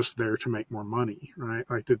aren't just there to make more money, right?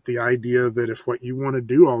 Like that the idea that if what you want to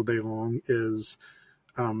do all day long is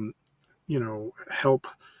help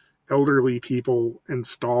elderly people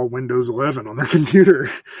install Windows 11 on their computer,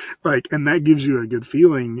 like, and that gives you a good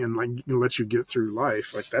feeling and like lets you get through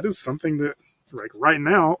life, like that is something that, like right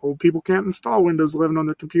now, old people can't install Windows 11 on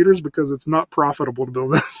their computers because it's not profitable to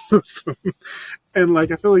build that system. And like,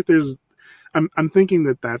 I feel like I'm thinking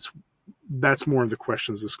that that's more of the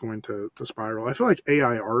questions that's going to spiral. I feel like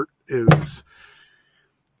AI art is,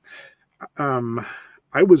 I'm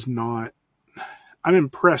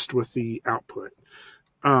impressed with the output.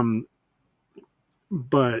 But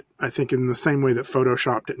I think in the same way that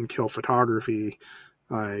Photoshop didn't kill photography,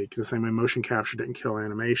 like the same way motion capture didn't kill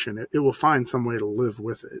animation, it will find some way to live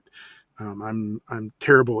with it. I'm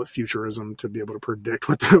terrible at futurism to be able to predict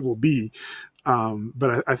what that will be.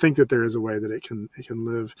 But I think that there is a way that it can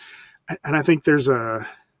live. And I think there's a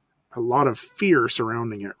lot of fear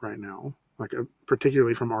surrounding it right now, like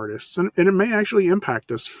particularly from artists, and it may actually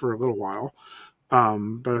impact us for a little while.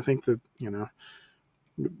 But I think that,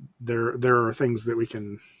 there are things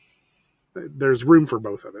that there's room for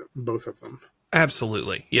both of them.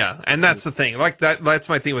 Absolutely. Yeah. And that's the thing. Like that's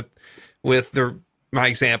my thing with my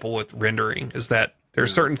example with rendering is that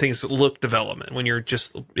there's certain things that look development when you're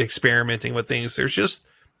just experimenting with things.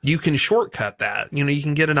 You can shortcut that. You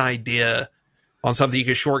can get an idea on something. You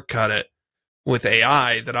can shortcut it with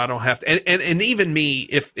AI that I don't have to. And even me,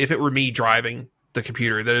 if it were me driving the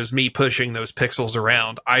computer, that is me pushing those pixels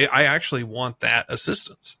around, I actually want that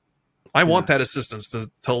assistance. I want that assistance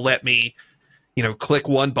to let me, click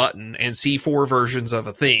one button and see 4 versions of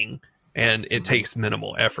a thing, and it takes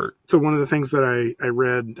minimal effort. So one of the things that I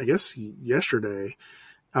read, I guess yesterday,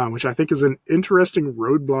 which I think is an interesting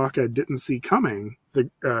roadblock I didn't see coming, the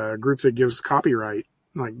group that gives copyright,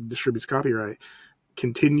 like distributes copyright,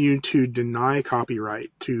 continue to deny copyright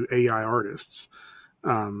to AI artists.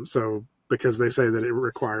 So because they say that it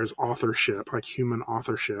requires authorship, like human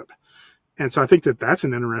authorship. And so I think that that's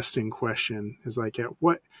an interesting question, is like at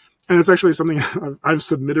what, and it's actually something I've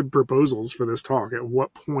submitted proposals for this talk. At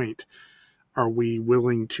what point are we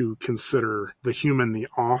willing to consider the human the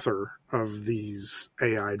author of these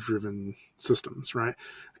AI driven systems, right?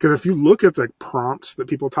 Because if you look at the prompts that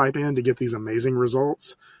people type in to get these amazing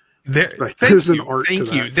results, there's an art to that.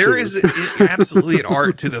 Thank you. There is absolutely an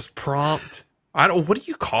art to this prompt. What do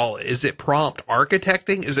you call it? Is it prompt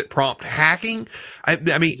architecting? Is it prompt hacking? I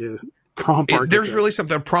mean, there's really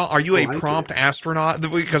something. Are you a prompt astronaut?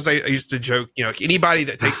 Because I used to joke, anybody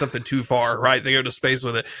that takes something too far, right? They go to space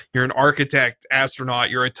with it. You're an architect astronaut.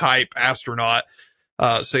 You're a type astronaut.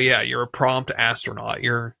 So yeah, you're a prompt astronaut.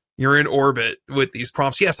 You're in orbit with these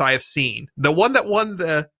prompts. Yes, I have seen the one that won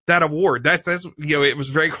that award. That's it was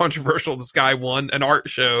very controversial. This guy won an art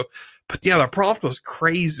show, but yeah, the prompt was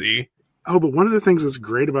crazy. Oh, but one of the things that's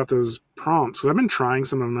great about those prompts, 'cause I've been trying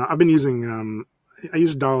some of them. I've been using, I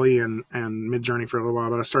used Dolly and Midjourney for a little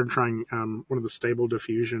while, but I started trying one of the Stable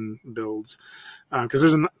Diffusion builds because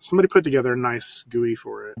somebody put together a nice GUI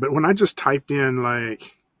for it. But when I just typed in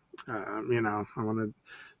like, I want to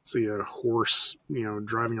see a horse,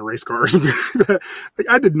 driving a race car or something, like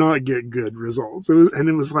I did not get good results. It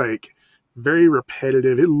was like very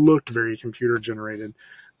repetitive. It looked very computer generated.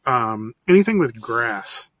 Anything with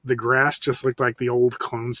grass. The grass just looked like the old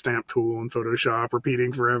clone stamp tool in Photoshop,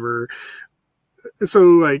 repeating forever. So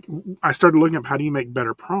like I started looking up how do you make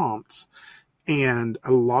better prompts, and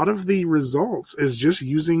a lot of the results is just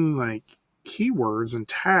using like keywords and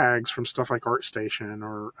tags from stuff like ArtStation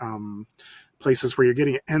or places where you're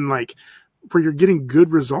getting it. And like where you're getting good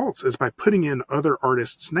results is by putting in other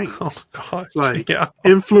artists' names. Oh gosh. Like Yeah.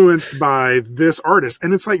 influenced by this artist.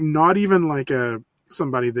 And it's like not even like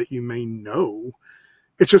somebody that you may know.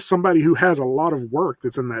 It's just somebody who has a lot of work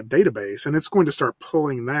that's in that database, and it's going to start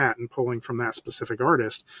pulling that and pulling from that specific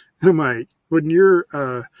artist. And I'm like, when your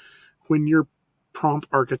prompt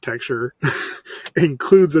architecture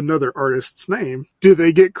includes another artist's name, do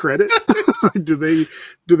they get credit? do they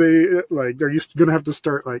like, are you going to have to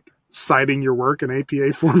start like citing your work in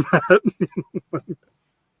APA format?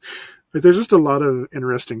 Like, there's just a lot of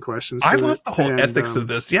interesting questions. I love the whole ethics of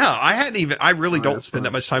this. Yeah. I really don't spend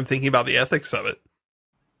that much time thinking about the ethics of it.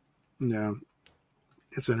 Yeah.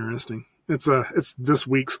 It's interesting. It's this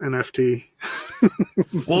week's NFT.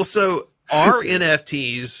 Well, so are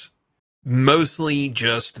NFTs mostly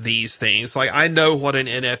just these things? Like, I know what an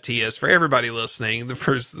NFT is for everybody listening.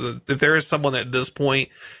 If there is someone at this point,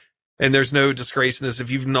 and there's no disgrace in this, if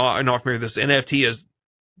you've not familiar with this, NFT is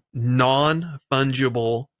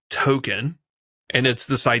non-fungible token. And it's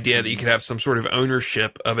this idea that you can have some sort of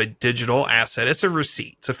ownership of a digital asset. It's a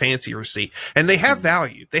receipt. It's a fancy receipt. And they have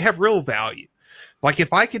value. They have real value. Like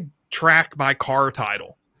if I could track my car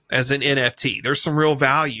title as an NFT, there's some real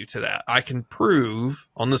value to that. I can prove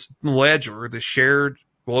on this ledger, the shared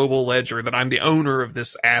global ledger, that I'm the owner of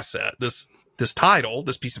this asset, this title,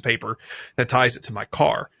 this piece of paper that ties it to my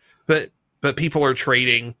car. But people are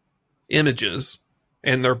trading images,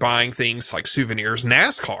 and they're buying things like souvenirs.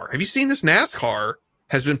 NASCAR. Have you seen this? NASCAR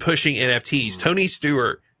has been pushing NFTs. Tony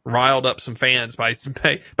Stewart riled up some fans by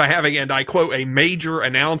having, and I quote, a major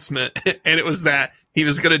announcement. And it was that he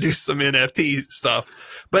was going to do some NFT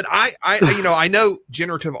stuff. But I know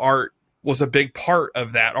generative art was a big part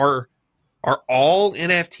of that. Are all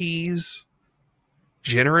NFTs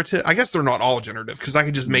generative? I guess they're not all generative, because I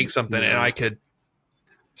could just make something and I could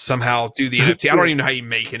somehow do the NFT. I don't even know how you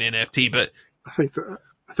make an NFT, but I think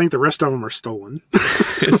the rest of them are stolen.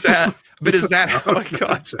 Is that, oh my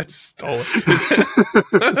gosh, that's stolen.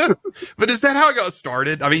 But is that how it got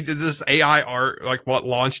started? I mean, did this AI art, like what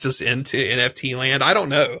launched us into NFT land? I don't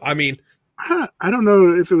know. I mean, I don't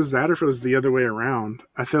know if it was that or if it was the other way around.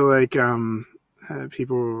 I feel like,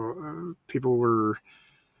 people were,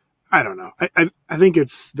 I don't know. I think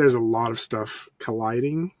there's a lot of stuff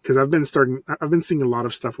colliding, because I've been seeing a lot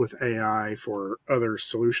of stuff with AI for other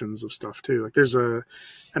solutions of stuff too. Like there's an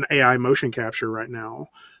AI motion capture right now,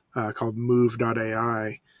 called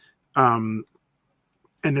move.ai. And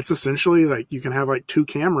it's essentially like you can have like two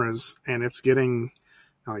cameras, and it's getting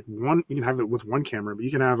like you can have it with one camera, but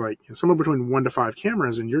you can have like somewhere between 1 to 5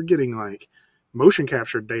 cameras, and you're getting like motion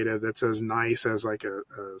capture data that's as nice as like a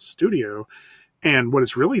studio. And what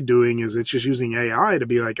it's really doing is it's just using AI to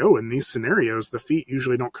be like, oh, in these scenarios, the feet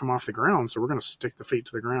usually don't come off the ground, so we're going to stick the feet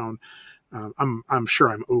to the ground. I'm sure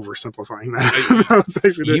I'm oversimplifying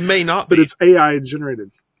that. You may not, but it's AI generated.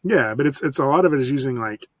 Yeah, but it's a lot of it is using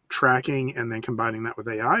like tracking and then combining that with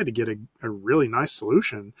AI to get a really nice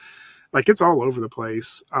solution. Like it's all over the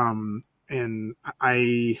place. And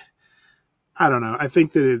I don't know. I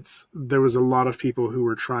think that there was a lot of people who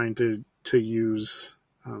were trying to use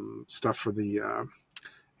stuff for the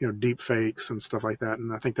deep fakes and stuff like that,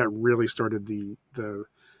 and I think that really started the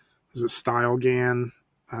was it StyleGAN,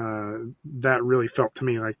 that really felt to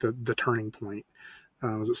me like the turning point.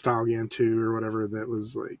 Was it StyleGAN 2 or whatever? That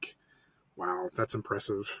was like, wow, that's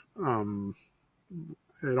impressive.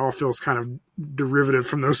 It all feels kind of derivative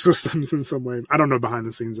from those systems in some way. I don't know behind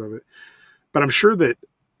the scenes of it, but I'm sure that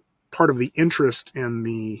part of the interest in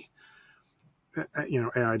the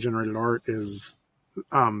AI generated art is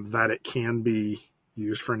that it can be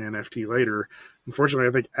used for an NFT later. Unfortunately,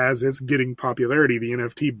 I think as it's getting popularity, the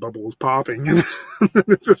NFT bubble is popping.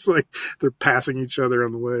 It's just like they're passing each other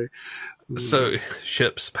on the way. So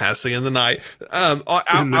ships passing in the night. I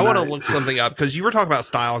want to look something up, because you were talking about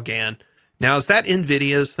StyleGAN. Now, is that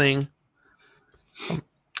NVIDIA's thing?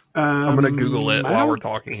 I'm going to Google it while we're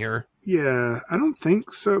talking here. Yeah, I don't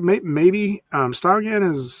think so. Maybe StyleGAN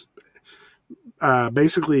is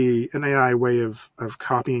basically an AI way of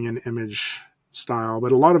copying an image style,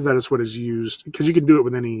 but a lot of that is what is used, because you can do it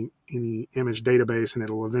with any image database, and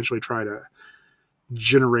it'll eventually try to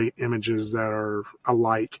generate images that are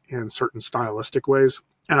alike in certain stylistic ways.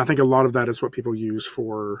 And I think a lot of that is what people use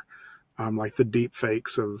for like the deep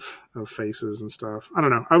fakes of faces and stuff. I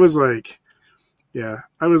don't know. I was like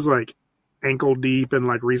ankle deep in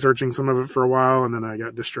like researching some of it for a while, and then I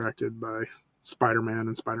got distracted by Spider-Man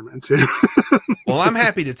and Spider-Man 2. Well, I'm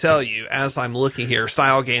happy to tell you, as I'm looking here,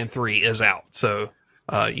 StyleGAN 3 is out. So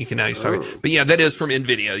you can now use StyleGAN. But yeah, that is from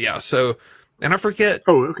NVIDIA. Yeah. So, and I forget.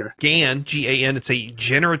 Oh, okay. GAN, GAN, it's a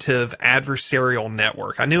generative adversarial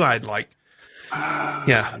network. I knew I'd like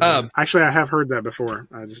Yeah. Actually, I have heard that before.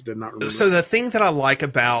 I just did not remember. So the thing that I like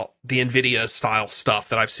about the NVIDIA style stuff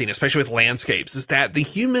that I've seen, especially with landscapes, is that the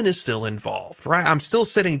human is still involved, right? I'm still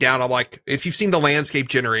sitting down. I'm like, if you've seen the landscape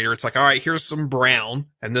generator, it's like, all right, here's some brown,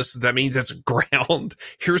 and that means it's ground.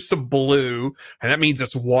 Here's some blue, and that means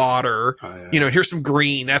it's water. Oh, yeah. You know, here's some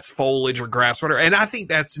green, that's foliage or grass, whatever. And I think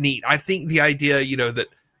that's neat. I think the idea, you know, that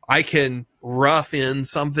I can rough in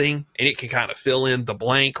something and it can kind of fill in the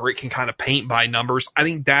blank, or it can kind of paint by numbers. I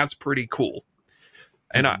think that's pretty cool.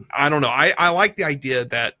 And I don't know. I like the idea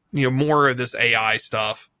that, you know, more of this AI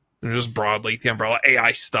stuff, and just broadly the umbrella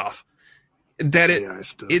AI stuff, that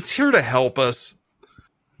it's here to help us.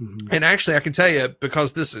 Mm-hmm. And actually, I can tell you,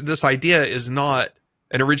 because this idea is not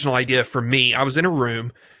an original idea for me. I was in a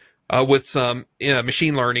room with some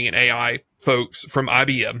machine learning and AI folks from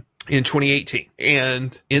IBM in 2018.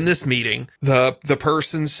 And in this meeting, the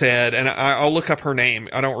person said, and I'll look up her name.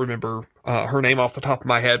 I don't remember her name off the top of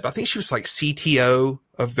my head, but I think she was like CTO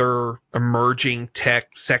of their emerging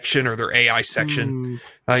tech section or their AI section.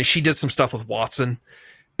 She did some stuff with Watson.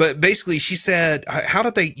 But basically, she said, how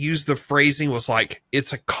did they use the phrasing was like,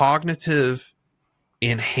 it's a cognitive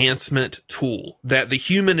enhancement tool that the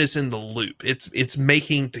human is in the loop. It's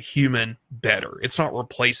making the human better. It's not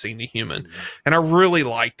replacing the human. And I really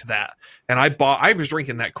liked that. And I was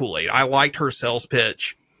drinking that Kool-Aid. I liked her sales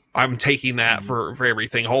pitch. I'm taking that for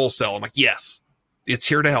everything wholesale. I'm like, yes, it's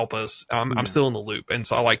here to help us. I'm still in the loop. And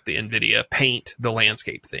so I like the NVIDIA paint the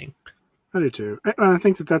landscape thing. I do too. I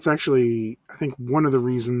think that's actually, I think one of the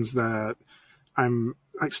reasons that I'm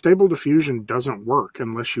like Stable Diffusion doesn't work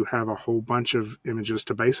unless you have a whole bunch of images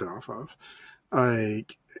to base it off of.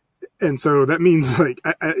 Like, and so that means like,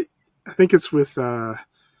 I think it's with,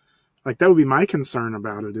 like that would be my concern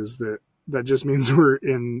about it, is that just means we're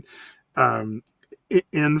in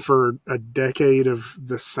for a decade of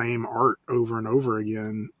the same art over and over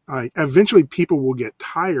again. Like eventually people will get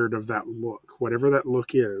tired of that look, whatever that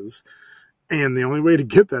look is. And the only way to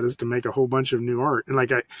get that is to make a whole bunch of new art. And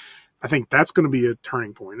like, I think that's going to be a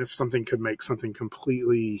turning point. If something could make something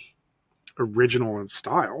completely original in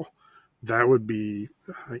style, that would be,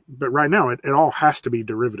 but right now it all has to be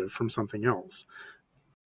derivative from something else.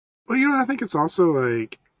 Well, you know, I think it's also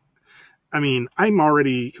like, I mean, I'm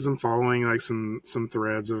already, cause I'm following like some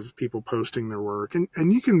threads of people posting their work, and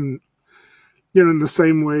you can, you know, in the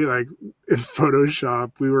same way, like in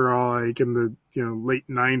Photoshop, we were all like in the, you know, late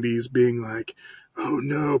 90s being like, oh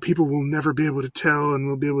no, people will never be able to tell, and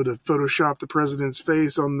we'll be able to Photoshop the president's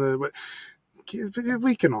face on the,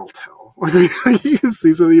 we can all tell. Like, you can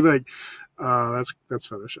see something, you're like, that's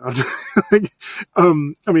Photoshopped. Like,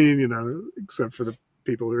 I mean, you know, except for the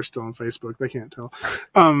people who are still on Facebook, they can't tell.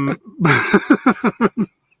 But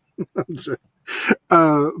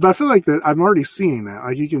I feel like that I'm already seeing that.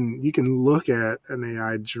 Like you can look at an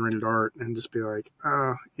AI generated art and just be like,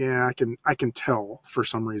 yeah, I can tell for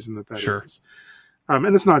some reason that sure. is.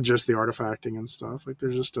 And it's not just the artifacting and stuff. Like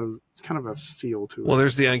there's just it's kind of a feel to it. Well,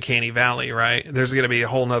 there's the uncanny valley, right? There's going to be a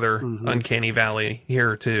whole nother uncanny valley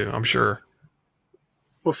here too, I'm sure.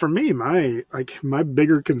 Well, for me, my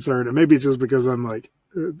bigger concern, and maybe it's just because I'm like,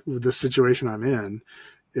 the situation I'm in,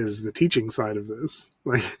 is the teaching side of this.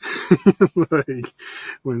 Like, like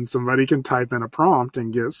when somebody can type in a prompt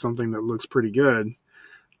and get something that looks pretty good,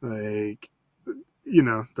 like, you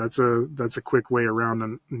know, that's a quick way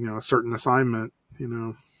around a certain assignment, you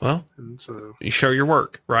know. Well, and so you show your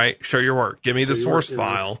work, right? Show your work. Give me the source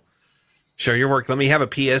file. Show your work. Let me have a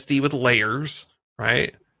PSD with layers,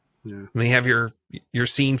 right? Yeah. Let me have your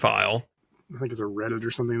scene file. I think it's a Reddit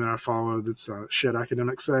or something that I follow that's shit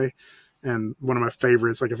academics say. And one of my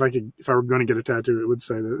favorites, like if I were going to get a tattoo, it would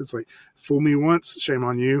say that it's like, fool me once, shame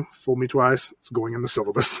on you. Fool me twice, it's going in the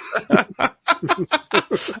syllabus.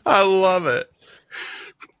 I love it.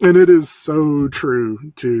 And it is so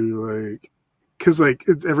true to like, cause like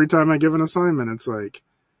every time I give an assignment, it's like,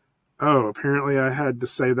 oh, apparently I had to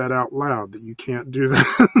say that out loud that you can't do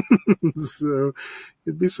that. So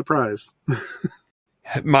you'd be surprised.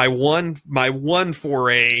 My one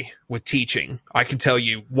foray with teaching, I can tell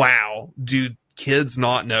you, wow, do kids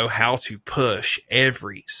not know how to push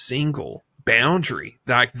every single boundary?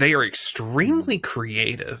 Like they are extremely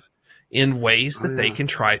creative in ways that they can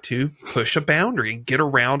try to push a boundary and get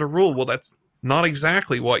around a rule. Well, that's not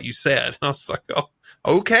exactly what you said. I was like, oh,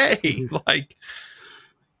 okay. Like,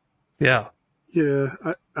 yeah. Yeah.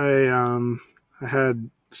 I had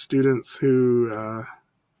students who,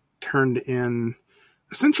 turned in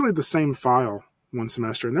essentially the same file one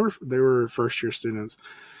semester, and they were first year students.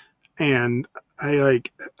 And I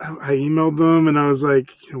emailed them and I was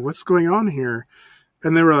like, what's going on here?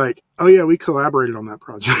 And they were like, oh yeah, we collaborated on that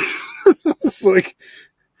project. It's like,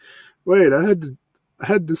 wait, I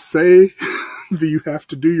had to say that you have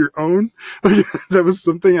to do your own. Like, that was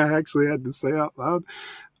something I actually had to say out loud.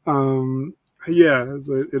 Yeah,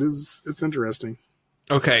 it's interesting.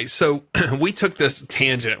 Okay, so we took this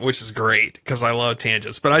tangent, which is great because I love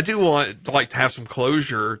tangents, but I do want like to have some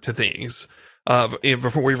closure to things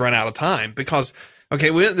before we run out of time. Because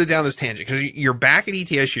okay, we went down this tangent because you're back at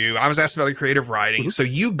ETSU. I was asked about the creative writing, so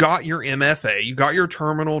you got your MFA, you got your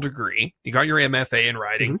terminal degree, you got your MFA in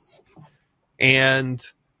writing, and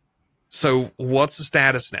so what's the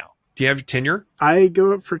status now? Do you have your tenure? I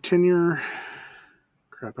go up for tenure.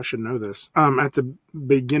 Crap, I should know this. At the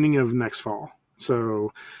beginning of next fall.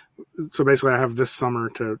 So basically I have this summer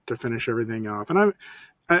to finish everything up. And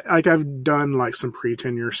I've done like some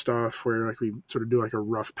pre-tenure stuff where like we sort of do like a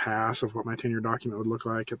rough pass of what my tenure document would look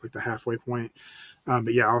like at like the halfway point.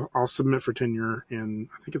 But yeah, I'll submit for tenure in,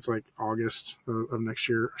 I think it's like August of next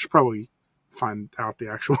year. I should probably find out the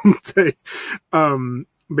actual day.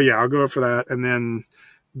 But yeah, I'll go up for that. And then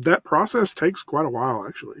that process takes quite a while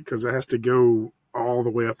actually, because it has to go all the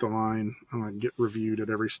way up the line and like get reviewed at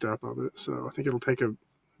every step of it. So I think it'll take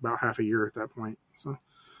about half a year at that point.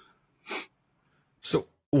 So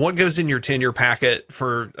what goes in your tenure packet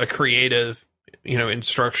for a creative,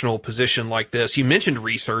 instructional position like this? You mentioned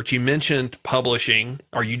research, you mentioned publishing.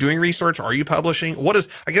 Are you doing research? Are you publishing? What is,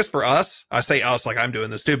 I guess for us, I say us like I'm doing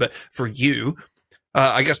this too, but for you,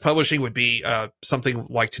 I guess publishing would be something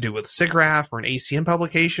like to do with SIGGRAPH or an ACM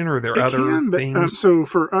publication, or are there other things? So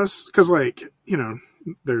for us, because like,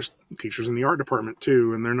 there's teachers in the art department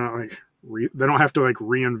too, and they're not like, they don't have to like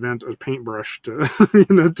reinvent a paintbrush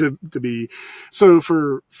to, to be. So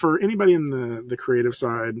for anybody in the creative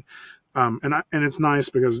side, and it's nice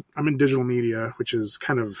because I'm in digital media, which is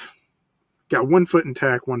kind of got 1 foot in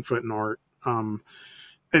tech, 1 foot in art.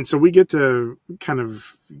 And so we get to kind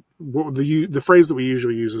of, the phrase that we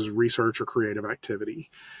usually use is research or creative activity.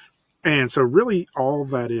 And so really all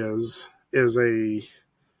that is it's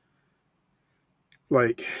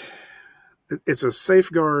a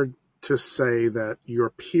safeguard to say that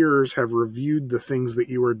your peers have reviewed the things that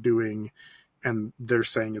you are doing and they're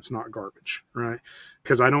saying it's not garbage, right?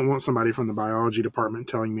 Because I don't want somebody from the biology department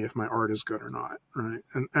telling me if my art is good or not, right?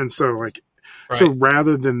 And so like, right. So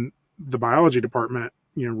rather than the biology department,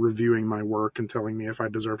 reviewing my work and telling me if I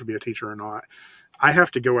deserve to be a teacher or not, I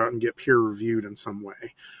have to go out and get peer reviewed in some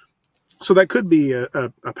way. So that could be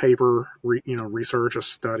a paper, research, a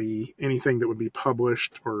study, anything that would be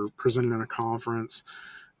published or presented in a conference.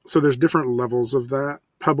 So there's different levels of that.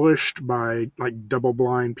 Published by like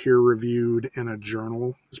double-blind, peer-reviewed in a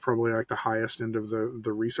journal is probably like the highest end of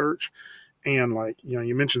the research. And like,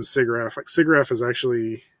 you mentioned SIGGRAPH. Like SIGGRAPH is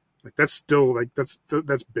actually like, that's still like,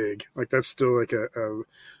 that's big. Like that's still like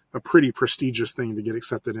a pretty prestigious thing to get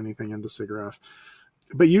accepted anything into SIGGRAPH.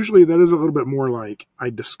 But usually that is a little bit more like I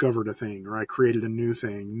discovered a thing or I created a new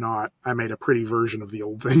thing, not I made a pretty version of the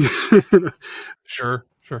old thing. Sure.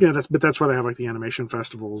 Yeah, that's why they have like the animation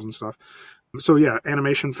festivals and stuff. So yeah,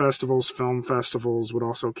 animation festivals, film festivals would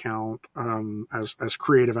also count as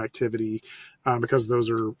creative activity because those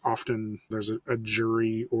are often, there's a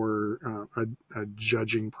jury or a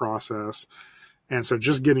judging process. And so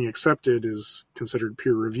just getting accepted is considered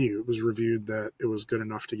peer review. It was reviewed that it was good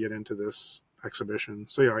enough to get into this exhibition.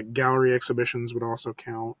 So yeah, like gallery exhibitions would also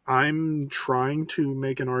count. I'm trying to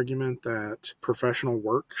make an argument that professional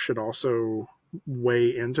work should also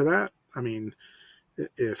weigh into that. I mean,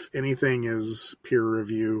 if anything is peer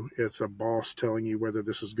review, it's a boss telling you whether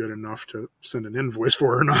this is good enough to send an invoice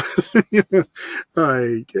for or not.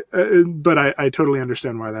 But I totally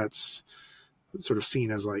understand why that's sort of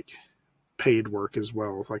seen as like paid work as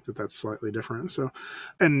well, like that's slightly different. So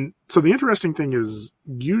the interesting thing is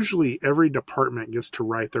usually every department gets to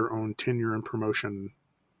write their own tenure and promotion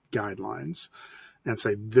guidelines and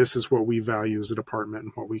say, this is what we value as a department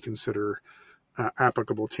and what we consider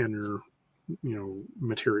applicable tenure,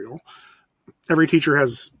 material. Every teacher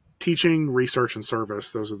has teaching, research, and service.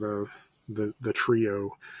 Those are the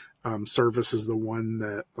trio. Service is the one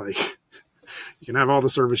that like, you can have all the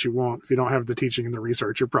service you want. If you don't have the teaching and the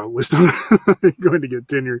research, you're probably still going to get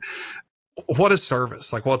tenure. What is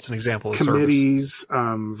service? Like, what's an example of committees,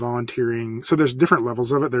 volunteering. So there's different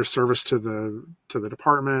levels of it. There's service to the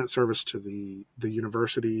department, service to the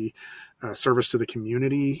university, service to the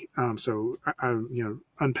community. So I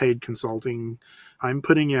unpaid consulting. I'm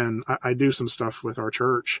putting in. I do some stuff with our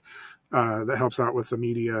church that helps out with the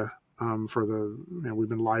media. We've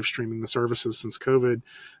been live streaming the services since COVID,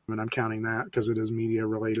 and I'm counting that because it is media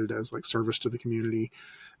related as like service to the community.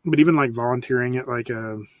 But even like volunteering at like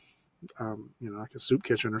a soup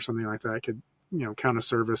kitchen or something like that count of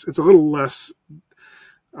service. It's a little less.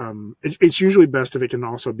 It's usually best if it can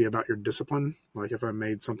also be about your discipline, like if I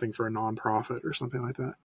made something for a nonprofit or something like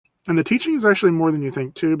that. And the teaching is actually more than you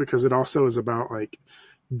think too, because it also is about like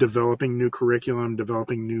developing new curriculum,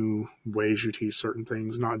 developing new ways you teach certain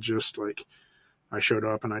things, not just like I showed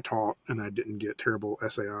up and I taught and I didn't get terrible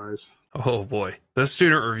SAIs. Oh boy, the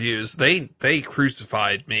student reviews, they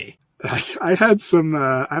crucified me. I've had some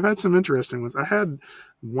interesting ones. I had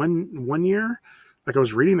one year, like I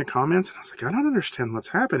was reading the comments and I was like, I don't understand what's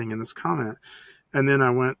happening in this comment. And then I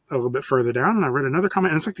went a little bit further down and I read another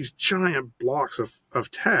comment, and it's like these giant blocks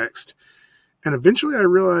of text. And eventually I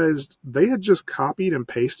realized they had just copied and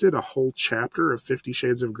pasted a whole chapter of 50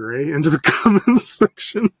 Shades of Grey into the comments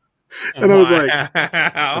section. And I was like,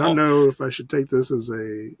 I don't know if I should take this as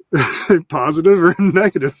a positive or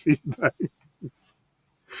negative feedback.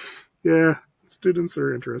 Yeah, students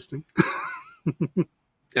are interesting.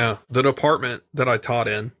 Yeah, the department that I taught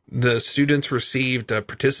in, the students received a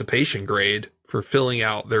participation grade for filling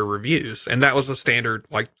out their reviews. And that was a standard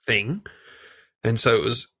like thing. And so it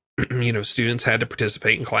was, students had to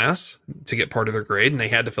participate in class to get part of their grade, and they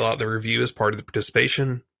had to fill out their review as part of the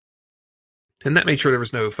participation. And that made sure there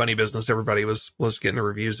was no funny business. Everybody was getting the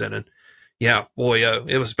reviews in. And yeah, boy,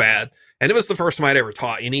 it was bad. And it was the first time I'd ever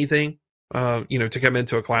taught anything, to come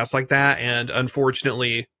into a class like that. And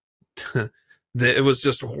unfortunately, it was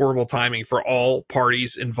just horrible timing for all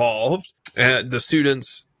parties involved. The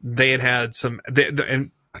students, they had some,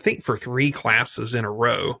 and I think for 3 classes in a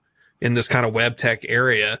row in this kind of web tech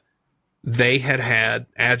area, they had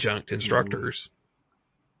adjunct instructors.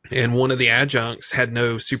 And one of the adjuncts had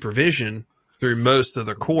no supervision through most of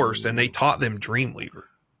the course, and they taught them Dreamweaver.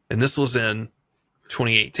 And this was in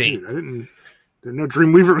 2018. Dude, I didn't know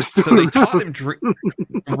Dreamweaver was still so they taught them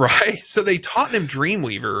right. So they taught them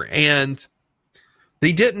Dreamweaver, and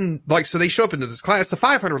they didn't so they show up into this class, a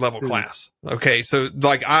 500 level class. Okay. So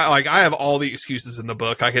I have all the excuses in the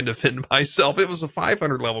book. I can defend myself. It was a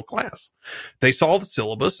 500 level class. They saw the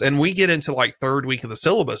syllabus, and we get into like 3rd week of the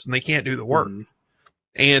syllabus, and they can't do the work.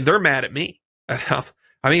 And they're mad at me.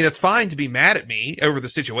 I mean, it's fine to be mad at me over the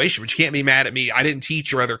situation, but you can't be mad at me. I didn't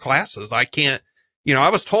teach your other classes. I can't, I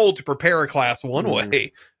was told to prepare a class one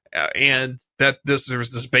way, and that there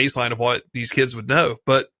was this baseline of what these kids would know.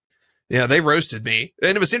 But yeah, they roasted me.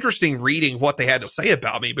 And it was interesting reading what they had to say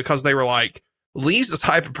about me, because they were like, Lee's the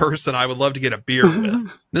type of person I would love to get a beer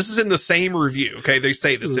with. This is in the same review. Okay. They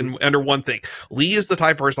say this under one thing. Lee is the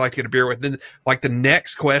type of person I like to get a beer with. Then like the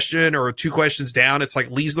next question or 2 questions down, it's like,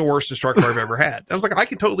 Lee's the worst instructor I've ever had. I was like, I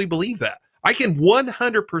can totally believe that. I can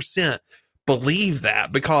 100% believe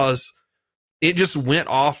that, because it just went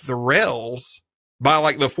off the rails by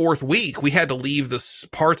like the 4th week. We had to leave the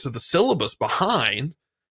parts of the syllabus behind,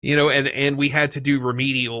 and we had to do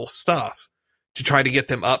remedial stuff to try to get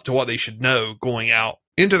them up to what they should know going out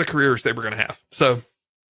into the careers they were going to have. So,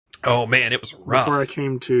 oh man, it was rough. Before I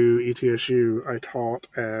came to ETSU, I taught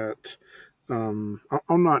at,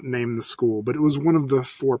 I'll not name the school, but it was one of the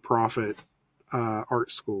for-profit art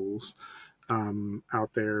schools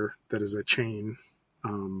out there that is a chain.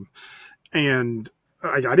 And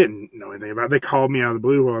I didn't know anything about it. They called me out of the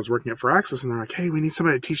blue while I was working at Firaxis, and they're like, hey, we need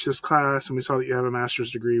somebody to teach this class, and we saw that you have a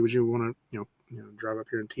master's degree. Would you want to, drive up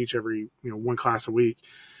here and teach every, 1 class a week?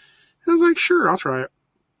 And I was like, sure, I'll try it.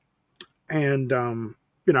 And,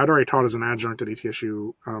 I'd already taught as an adjunct at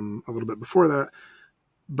ETSU a little bit before that,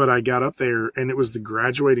 but I got up there, and it was the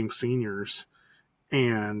graduating seniors,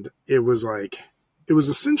 and it was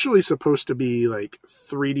essentially supposed to be like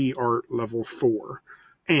 3D art level 4.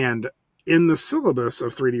 And in the syllabus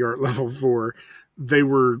of 3D art level 4, they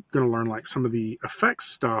were going to learn like some of the effects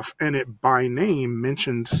stuff, and it by name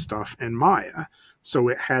mentioned stuff in Maya. So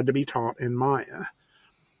it had to be taught in Maya.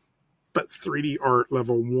 But 3D art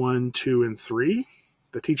level 1, 2, and 3,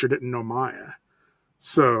 the teacher didn't know Maya.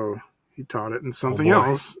 So he taught it in something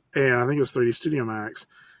else. And I think it was 3D Studio Max.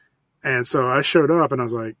 And so I showed up and I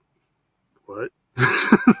was like, what?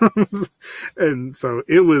 And so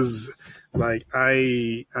it was like,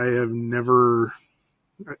 I have never,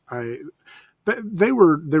 they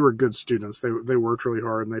were good students. They worked really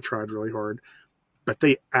hard and they tried really hard, but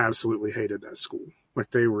they absolutely hated that school.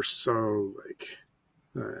 Like they were so like,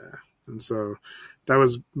 and so that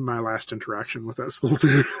was my last interaction with that school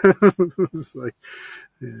too. It's like,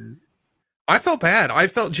 yeah. I felt bad. I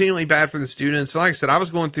felt genuinely bad for the students. Like I said, I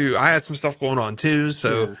had some stuff going on too.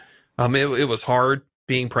 So, it was hard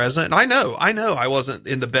being present. And I know I wasn't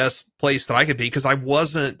in the best place that I could be, because I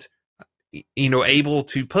wasn't, able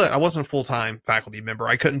to I wasn't a full-time faculty member.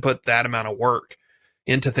 I couldn't put that amount of work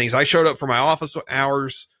into things. I showed up for my office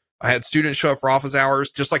hours. I had students show up for office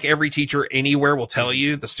hours, just like every teacher anywhere will tell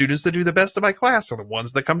you. The students that do the best in my class are the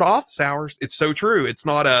ones that come to office hours. It's so true. It's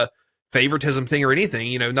not a favoritism thing or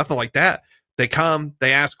anything, nothing like that. They come,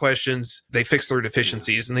 they ask questions, they fix their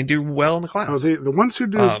deficiencies, and they do well in the class. Oh, the ones who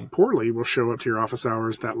do poorly will show up to your office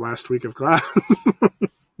hours that last week of class.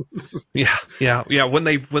 Yeah. When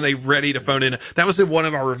they ready to phone in, that was in one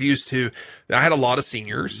of our reviews too. I had a lot of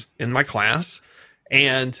seniors in my class,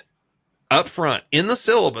 and up front in the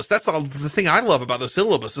syllabus, that's all the thing I love about the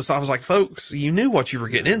syllabus is I was like, folks, you knew what you were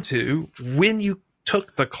getting into when you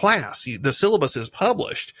took the class. The syllabus is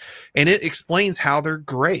published and it explains how their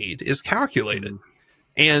grade is calculated.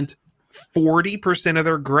 And 40% of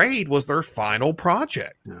their grade was their final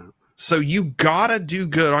project. Yeah. So you gotta do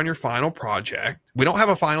good on your final project. We don't have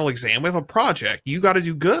a final exam. We have a project. You got to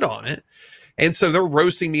do good on it. And so they're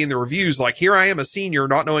roasting me in the reviews. Like, here I am, a senior,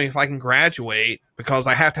 not knowing if I can graduate because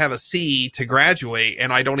I have to have a C to graduate.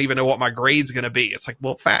 And I don't even know what my grade's going to be. It's like,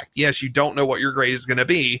 well, fact. Yes, you don't know what your grade is going to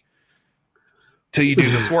be till you do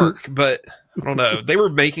this work. But I don't know. They were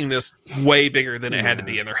making this way bigger than it had to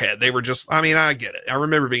be in their head. They were just, I mean, I get it. I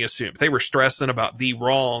remember being a student. They were stressing about the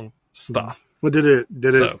wrong stuff. Well, did it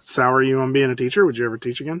sour you on being a teacher? Would you ever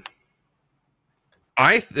teach again?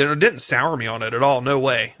 It didn't sour me on it at all. No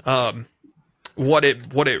way. What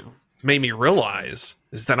it made me realize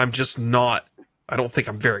is that I'm just not, I don't think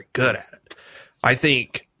I'm very good at it. I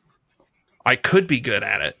think I could be good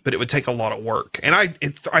at it, but it would take a lot of work. And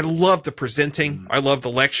I love the presenting. I love the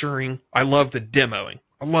lecturing. I love the demoing.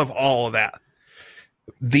 I love all of that.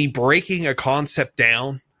 The breaking a concept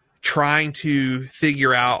down, trying to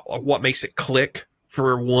figure out what makes it click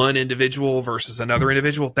for one individual versus another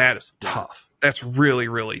individual, that is tough. That's really,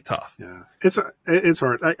 really tough. Yeah. It's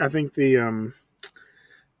hard. I think that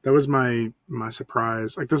was my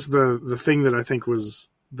surprise. Like, this is the thing that I think was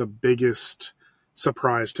the biggest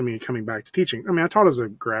surprise to me coming back to teaching. I mean, I taught as a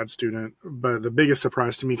grad student, but the biggest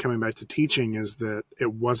surprise to me coming back to teaching is that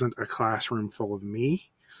it wasn't a classroom full of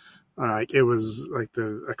me. It was like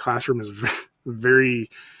a classroom is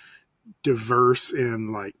very diverse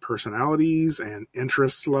in like personalities and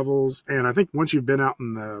interest levels. And I think once you've been out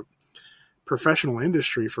in the professional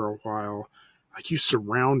industry for a while, like, you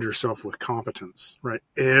surround yourself with competence, right?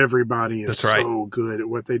 Everybody is so good at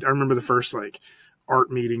what they do. I remember the first like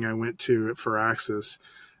art meeting I went to at Firaxis.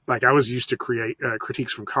 Like, I was used to create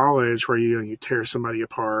critiques from college where you tear somebody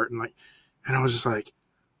apart and I was just like,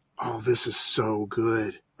 oh, this is so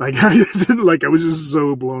good. Like, I was just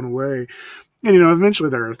so blown away. And,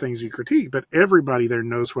 eventually there are things you critique, but everybody there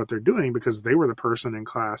knows what they're doing because they were the person in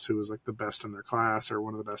class who was like the best in their class or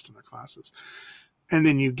one of the best in their classes. And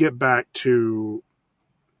then you get back to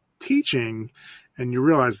teaching and you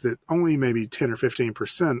realize that only maybe 10 or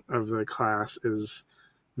 15% of the class is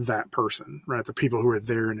that person, right? The people who are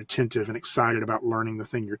there and attentive and excited about learning the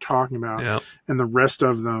thing you're talking about. Yep. And the rest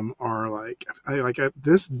of them are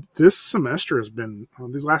this semester has been,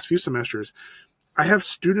 these last few semesters, I have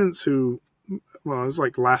students who, well, it was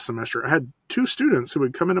like last semester, I had 2 students who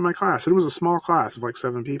would come into my class. It was a small class of like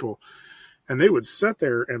 7 people. And they would sit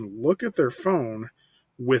there and look at their phone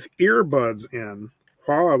with earbuds in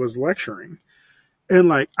while I was lecturing. And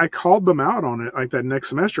like, I called them out on it like that next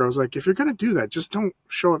semester. I was like, if you're going to do that, just don't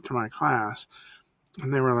show up to my class.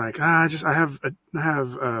 And they were like, I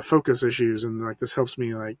have focus issues. And like, this helps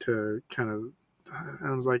me like to kind of,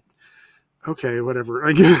 and I was like, okay, whatever.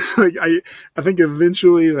 I think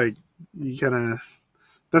eventually like you kind of,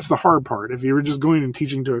 that's the hard part. If you were just going and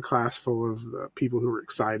teaching to a class full of people who were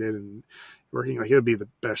excited and working, like, it would be the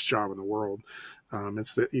best job in the world.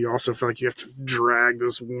 It's that you also feel like you have to drag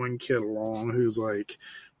this one kid along who's like,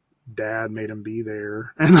 dad made him be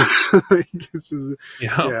there. And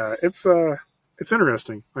it's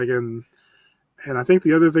interesting. Like, and I think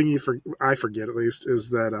the other thing I forget at least is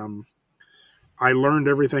that, I learned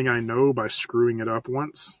everything I know by screwing it up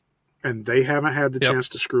once, and they haven't had the chance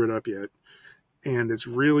to screw it up yet. And it's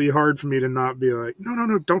really hard for me to not be like,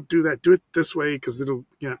 no, don't do that. Do it this way. Cause it'll,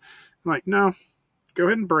 I'm like, no, go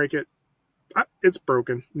ahead and break it. It's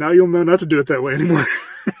broken. Now you'll know not to do it that way anymore.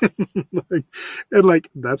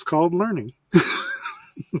 That's called learning.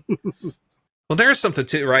 Well, there's something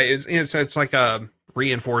too, right? It's like a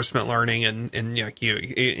reinforcement learning, and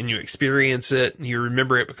you experience it, and you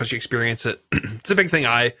remember it because you experience it. It's a big thing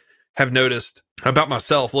I have noticed about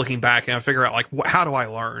myself looking back, and I figure out like, how do I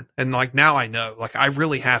learn? And like, now I know, like, I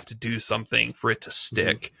really have to do something for it to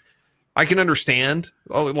stick. Mm-hmm. I can understand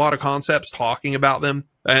a lot of concepts, talking about them.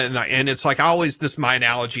 And it's like, this my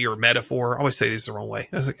analogy or metaphor. I always say these the wrong way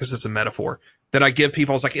because it's a metaphor that I give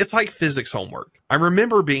people. It's like physics homework. I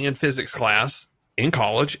remember being in physics class in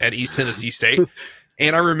college at East Tennessee State.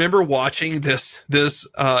 And I remember watching this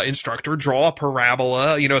instructor draw a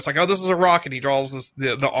parabola. You know, it's like, oh, this is a rock, and he draws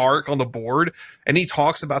the arc on the board, and he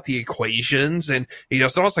talks about the equations, and he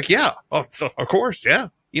does. So I was like, yeah, oh, so of course, yeah.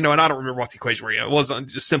 You know, and I don't remember what the equation were. You know, it wasn't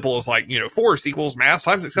just simple as like, you know, force equals mass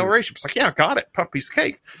times acceleration. It's like, yeah, got it, puff piece of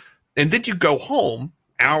cake. And then you go home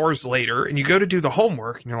hours later, and you go to do the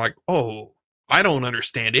homework, and you're like, oh, I don't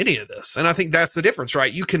understand any of this. And I think that's the difference,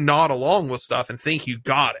 right? You can nod along with stuff and think you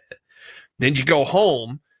got it. Then you go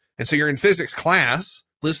home, and so you're in physics class,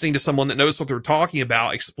 listening to someone that knows what they're talking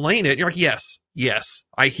about, explain it. And you're like, yes,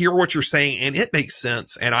 I hear what you're saying, and it makes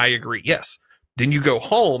sense, and I agree. Yes. Then you go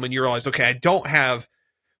home, and you realize, okay, I don't have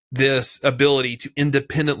this ability to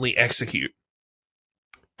independently execute.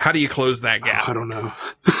 How do you close that gap? I don't know.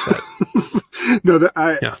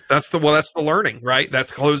 That's the learning, right?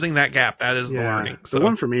 That's closing that gap. That is the learning. So the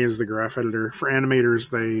one for me is the graph editor. For animators,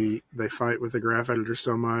 they fight with the graph editor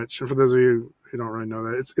so much. And for those of you who don't really know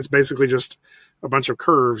that, it's basically just a bunch of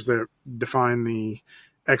curves that define the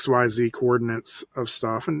X, Y, Z coordinates of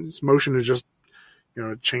stuff. And its motion is just, you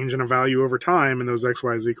know, changing a value over time in those X,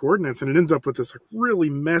 Y, Z coordinates. And it ends up with this like really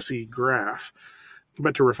messy graph.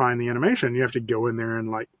 But to refine the animation, you have to go in there and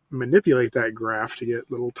like manipulate that graph to get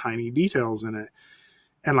little tiny details in it.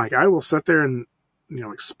 And like, I will sit there and, you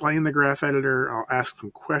know, explain the graph editor. I'll ask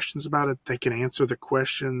them questions about it. They can answer the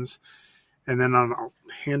questions. And then I'll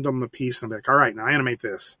hand them a piece and I'll be like, all right, now animate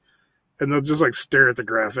this. And they'll just like stare at the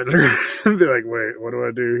graph editor and be like, wait, what do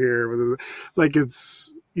I do here? Like,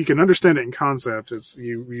 you can understand it in concept.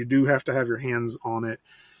 You do have to have your hands on it.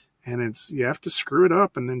 And you have to screw it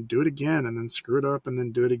up and then do it again and then screw it up and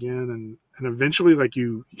then do it again. And eventually, like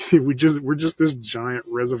we're just this giant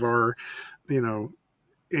reservoir, you know,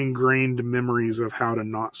 ingrained memories of how to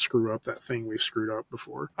not screw up that thing we've screwed up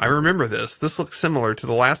before. I remember this. This looks similar to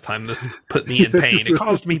the last time this put me in pain. It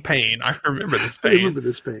caused me pain. I remember this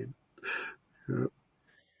pain. Yeah.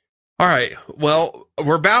 All right. Well,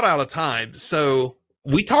 we're about out of time. So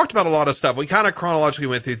we talked about a lot of stuff. We kind of chronologically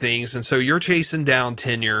went through things. And so you're chasing down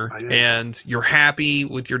tenure and you're happy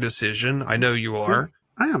with your decision. I know you are.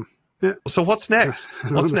 I am. Yeah. So what's next?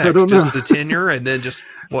 What's next? Just the tenure and then just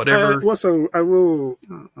whatever. So I will,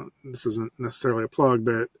 this isn't necessarily a plug,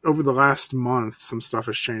 but over the last month, some stuff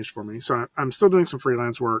has changed for me. So I'm still doing some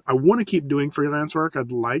freelance work. I want to keep doing freelance work.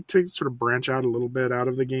 I'd like to sort of branch out a little bit out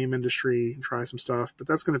of the game industry and try some stuff, but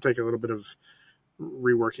that's going to take a little bit of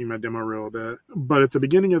reworking my demo reel a bit. But at the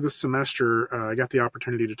beginning of this semester, I got the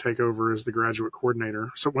opportunity to take over as the graduate coordinator.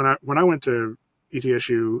 So when I went to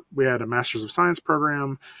ETSU, we had a Master's of Science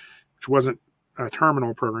program, which wasn't a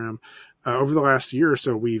terminal program. Over the last year or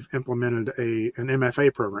so, we've implemented an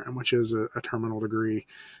MFA program, which is a terminal degree.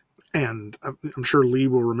 And I'm sure Lee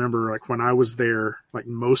will remember, like, when I was there, like,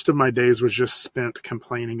 most of my days was just spent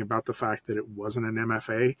complaining about the fact that it wasn't an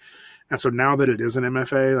MFA. And so now that it is an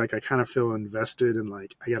MFA, like, I kind of feel invested in,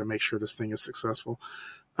 like, I got to make sure this thing is successful.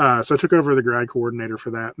 So I took over the grad coordinator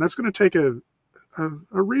for that. And that's going to take a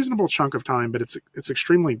reasonable chunk of time, but it's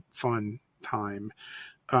extremely fun time.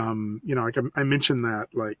 You know, like I mentioned that,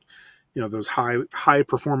 like, you know, those high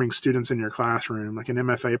performing students in your classroom, like an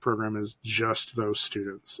MFA program is just those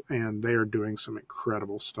students, and they are doing some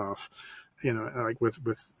incredible stuff. You know, like with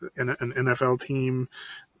an NFL team,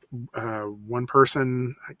 one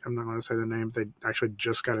person, I'm not going to say their name, they actually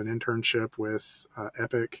just got an internship with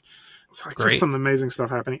Epic. It's like just some amazing stuff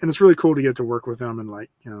happening, and it's really cool to get to work with them and, like,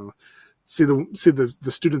 you know, see the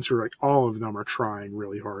students who are, like, all of them are trying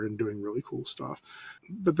really hard and doing really cool stuff.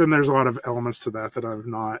 But then there's a lot of elements to that I've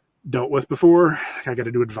not dealt with before. I got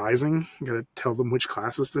to do advising. I got to tell them which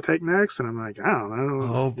classes to take next. And I'm like, I don't know.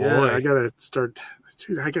 Oh boy. Yeah, I got to start.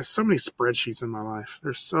 Dude, I get so many spreadsheets in my life.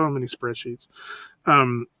 There's so many spreadsheets.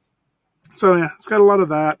 So yeah, it's got a lot of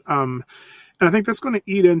that. And I think that's going to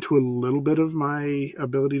eat into a little bit of my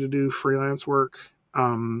ability to do freelance work.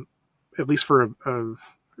 At least for a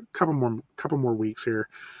couple more weeks here,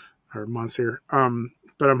 or months here.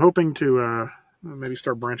 But I'm hoping to maybe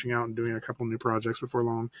start branching out and doing a couple new projects before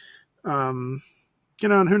long. You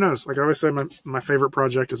know, and who knows? Like I always say, my favorite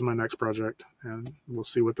project is my next project, and we'll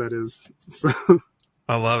see what that is. So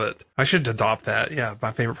I love it. I should adopt that. Yeah,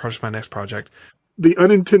 my favorite project, my next project. The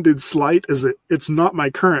unintended slight is that it's not my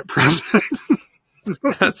current project.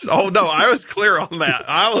 Oh no, I was clear on that.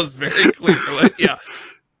 I was very clear. Like, yeah.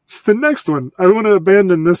 It's the next one. I want to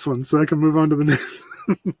abandon this one so I can move on to the next.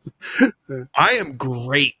 I am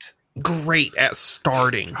great at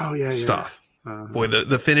starting stuff. Boy,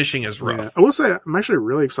 the finishing is rough. Yeah. I will say I'm actually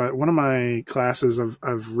really excited. One of my classes, I've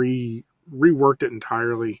reworked it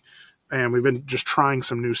entirely. and we've been just trying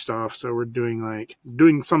some new stuff. So we're doing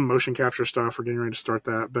some motion capture stuff. We're getting ready to start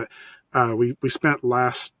that. But we spent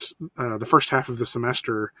the first half of the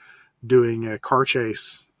semester doing a car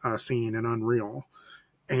chase scene in Unreal.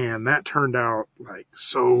 And that turned out like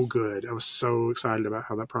so good. I was so excited about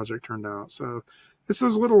how that project turned out. So it's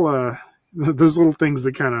those little things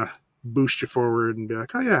that kind of boost you forward and be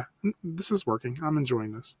like, oh yeah, this is working. I'm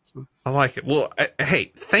enjoying this. So, I like it. Well, hey,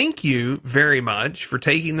 thank you very much for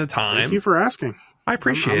taking the time. Thank you for asking. I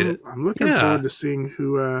appreciate it. I'm looking forward to seeing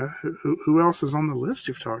who else is on the list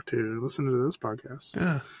you've talked to and listening to those podcasts.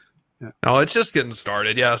 Yeah. Oh, it's just getting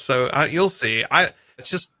started. Yeah. So you'll see. It's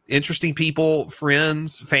just interesting people,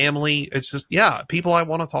 friends, family. It's just, people I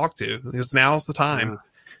want to talk to, because now's the time.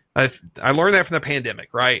 Yeah. I learned that from the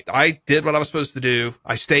pandemic, right? I did what I was supposed to do.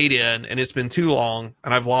 I stayed in, and it's been too long,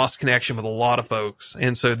 and I've lost connection with a lot of folks.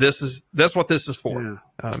 And so that's what this is for.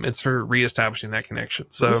 Yeah. It's for reestablishing that connection.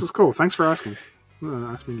 So this is cool. Thanks for asking.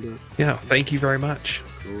 Ask me to do it. Yeah. Thank you very much.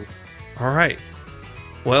 Cool. All right.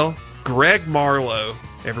 Well, Greg Marlow,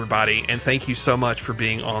 everybody, and thank you so much for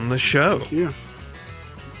being on the show. Thank you.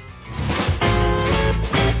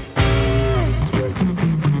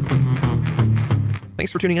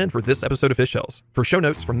 Thanks for tuning in for this episode of Fish Tales. For show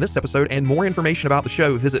notes from this episode and more information about the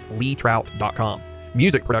show, visit leetrout.com.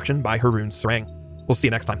 Music production by Haroon Sarang. We'll see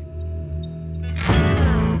you next time.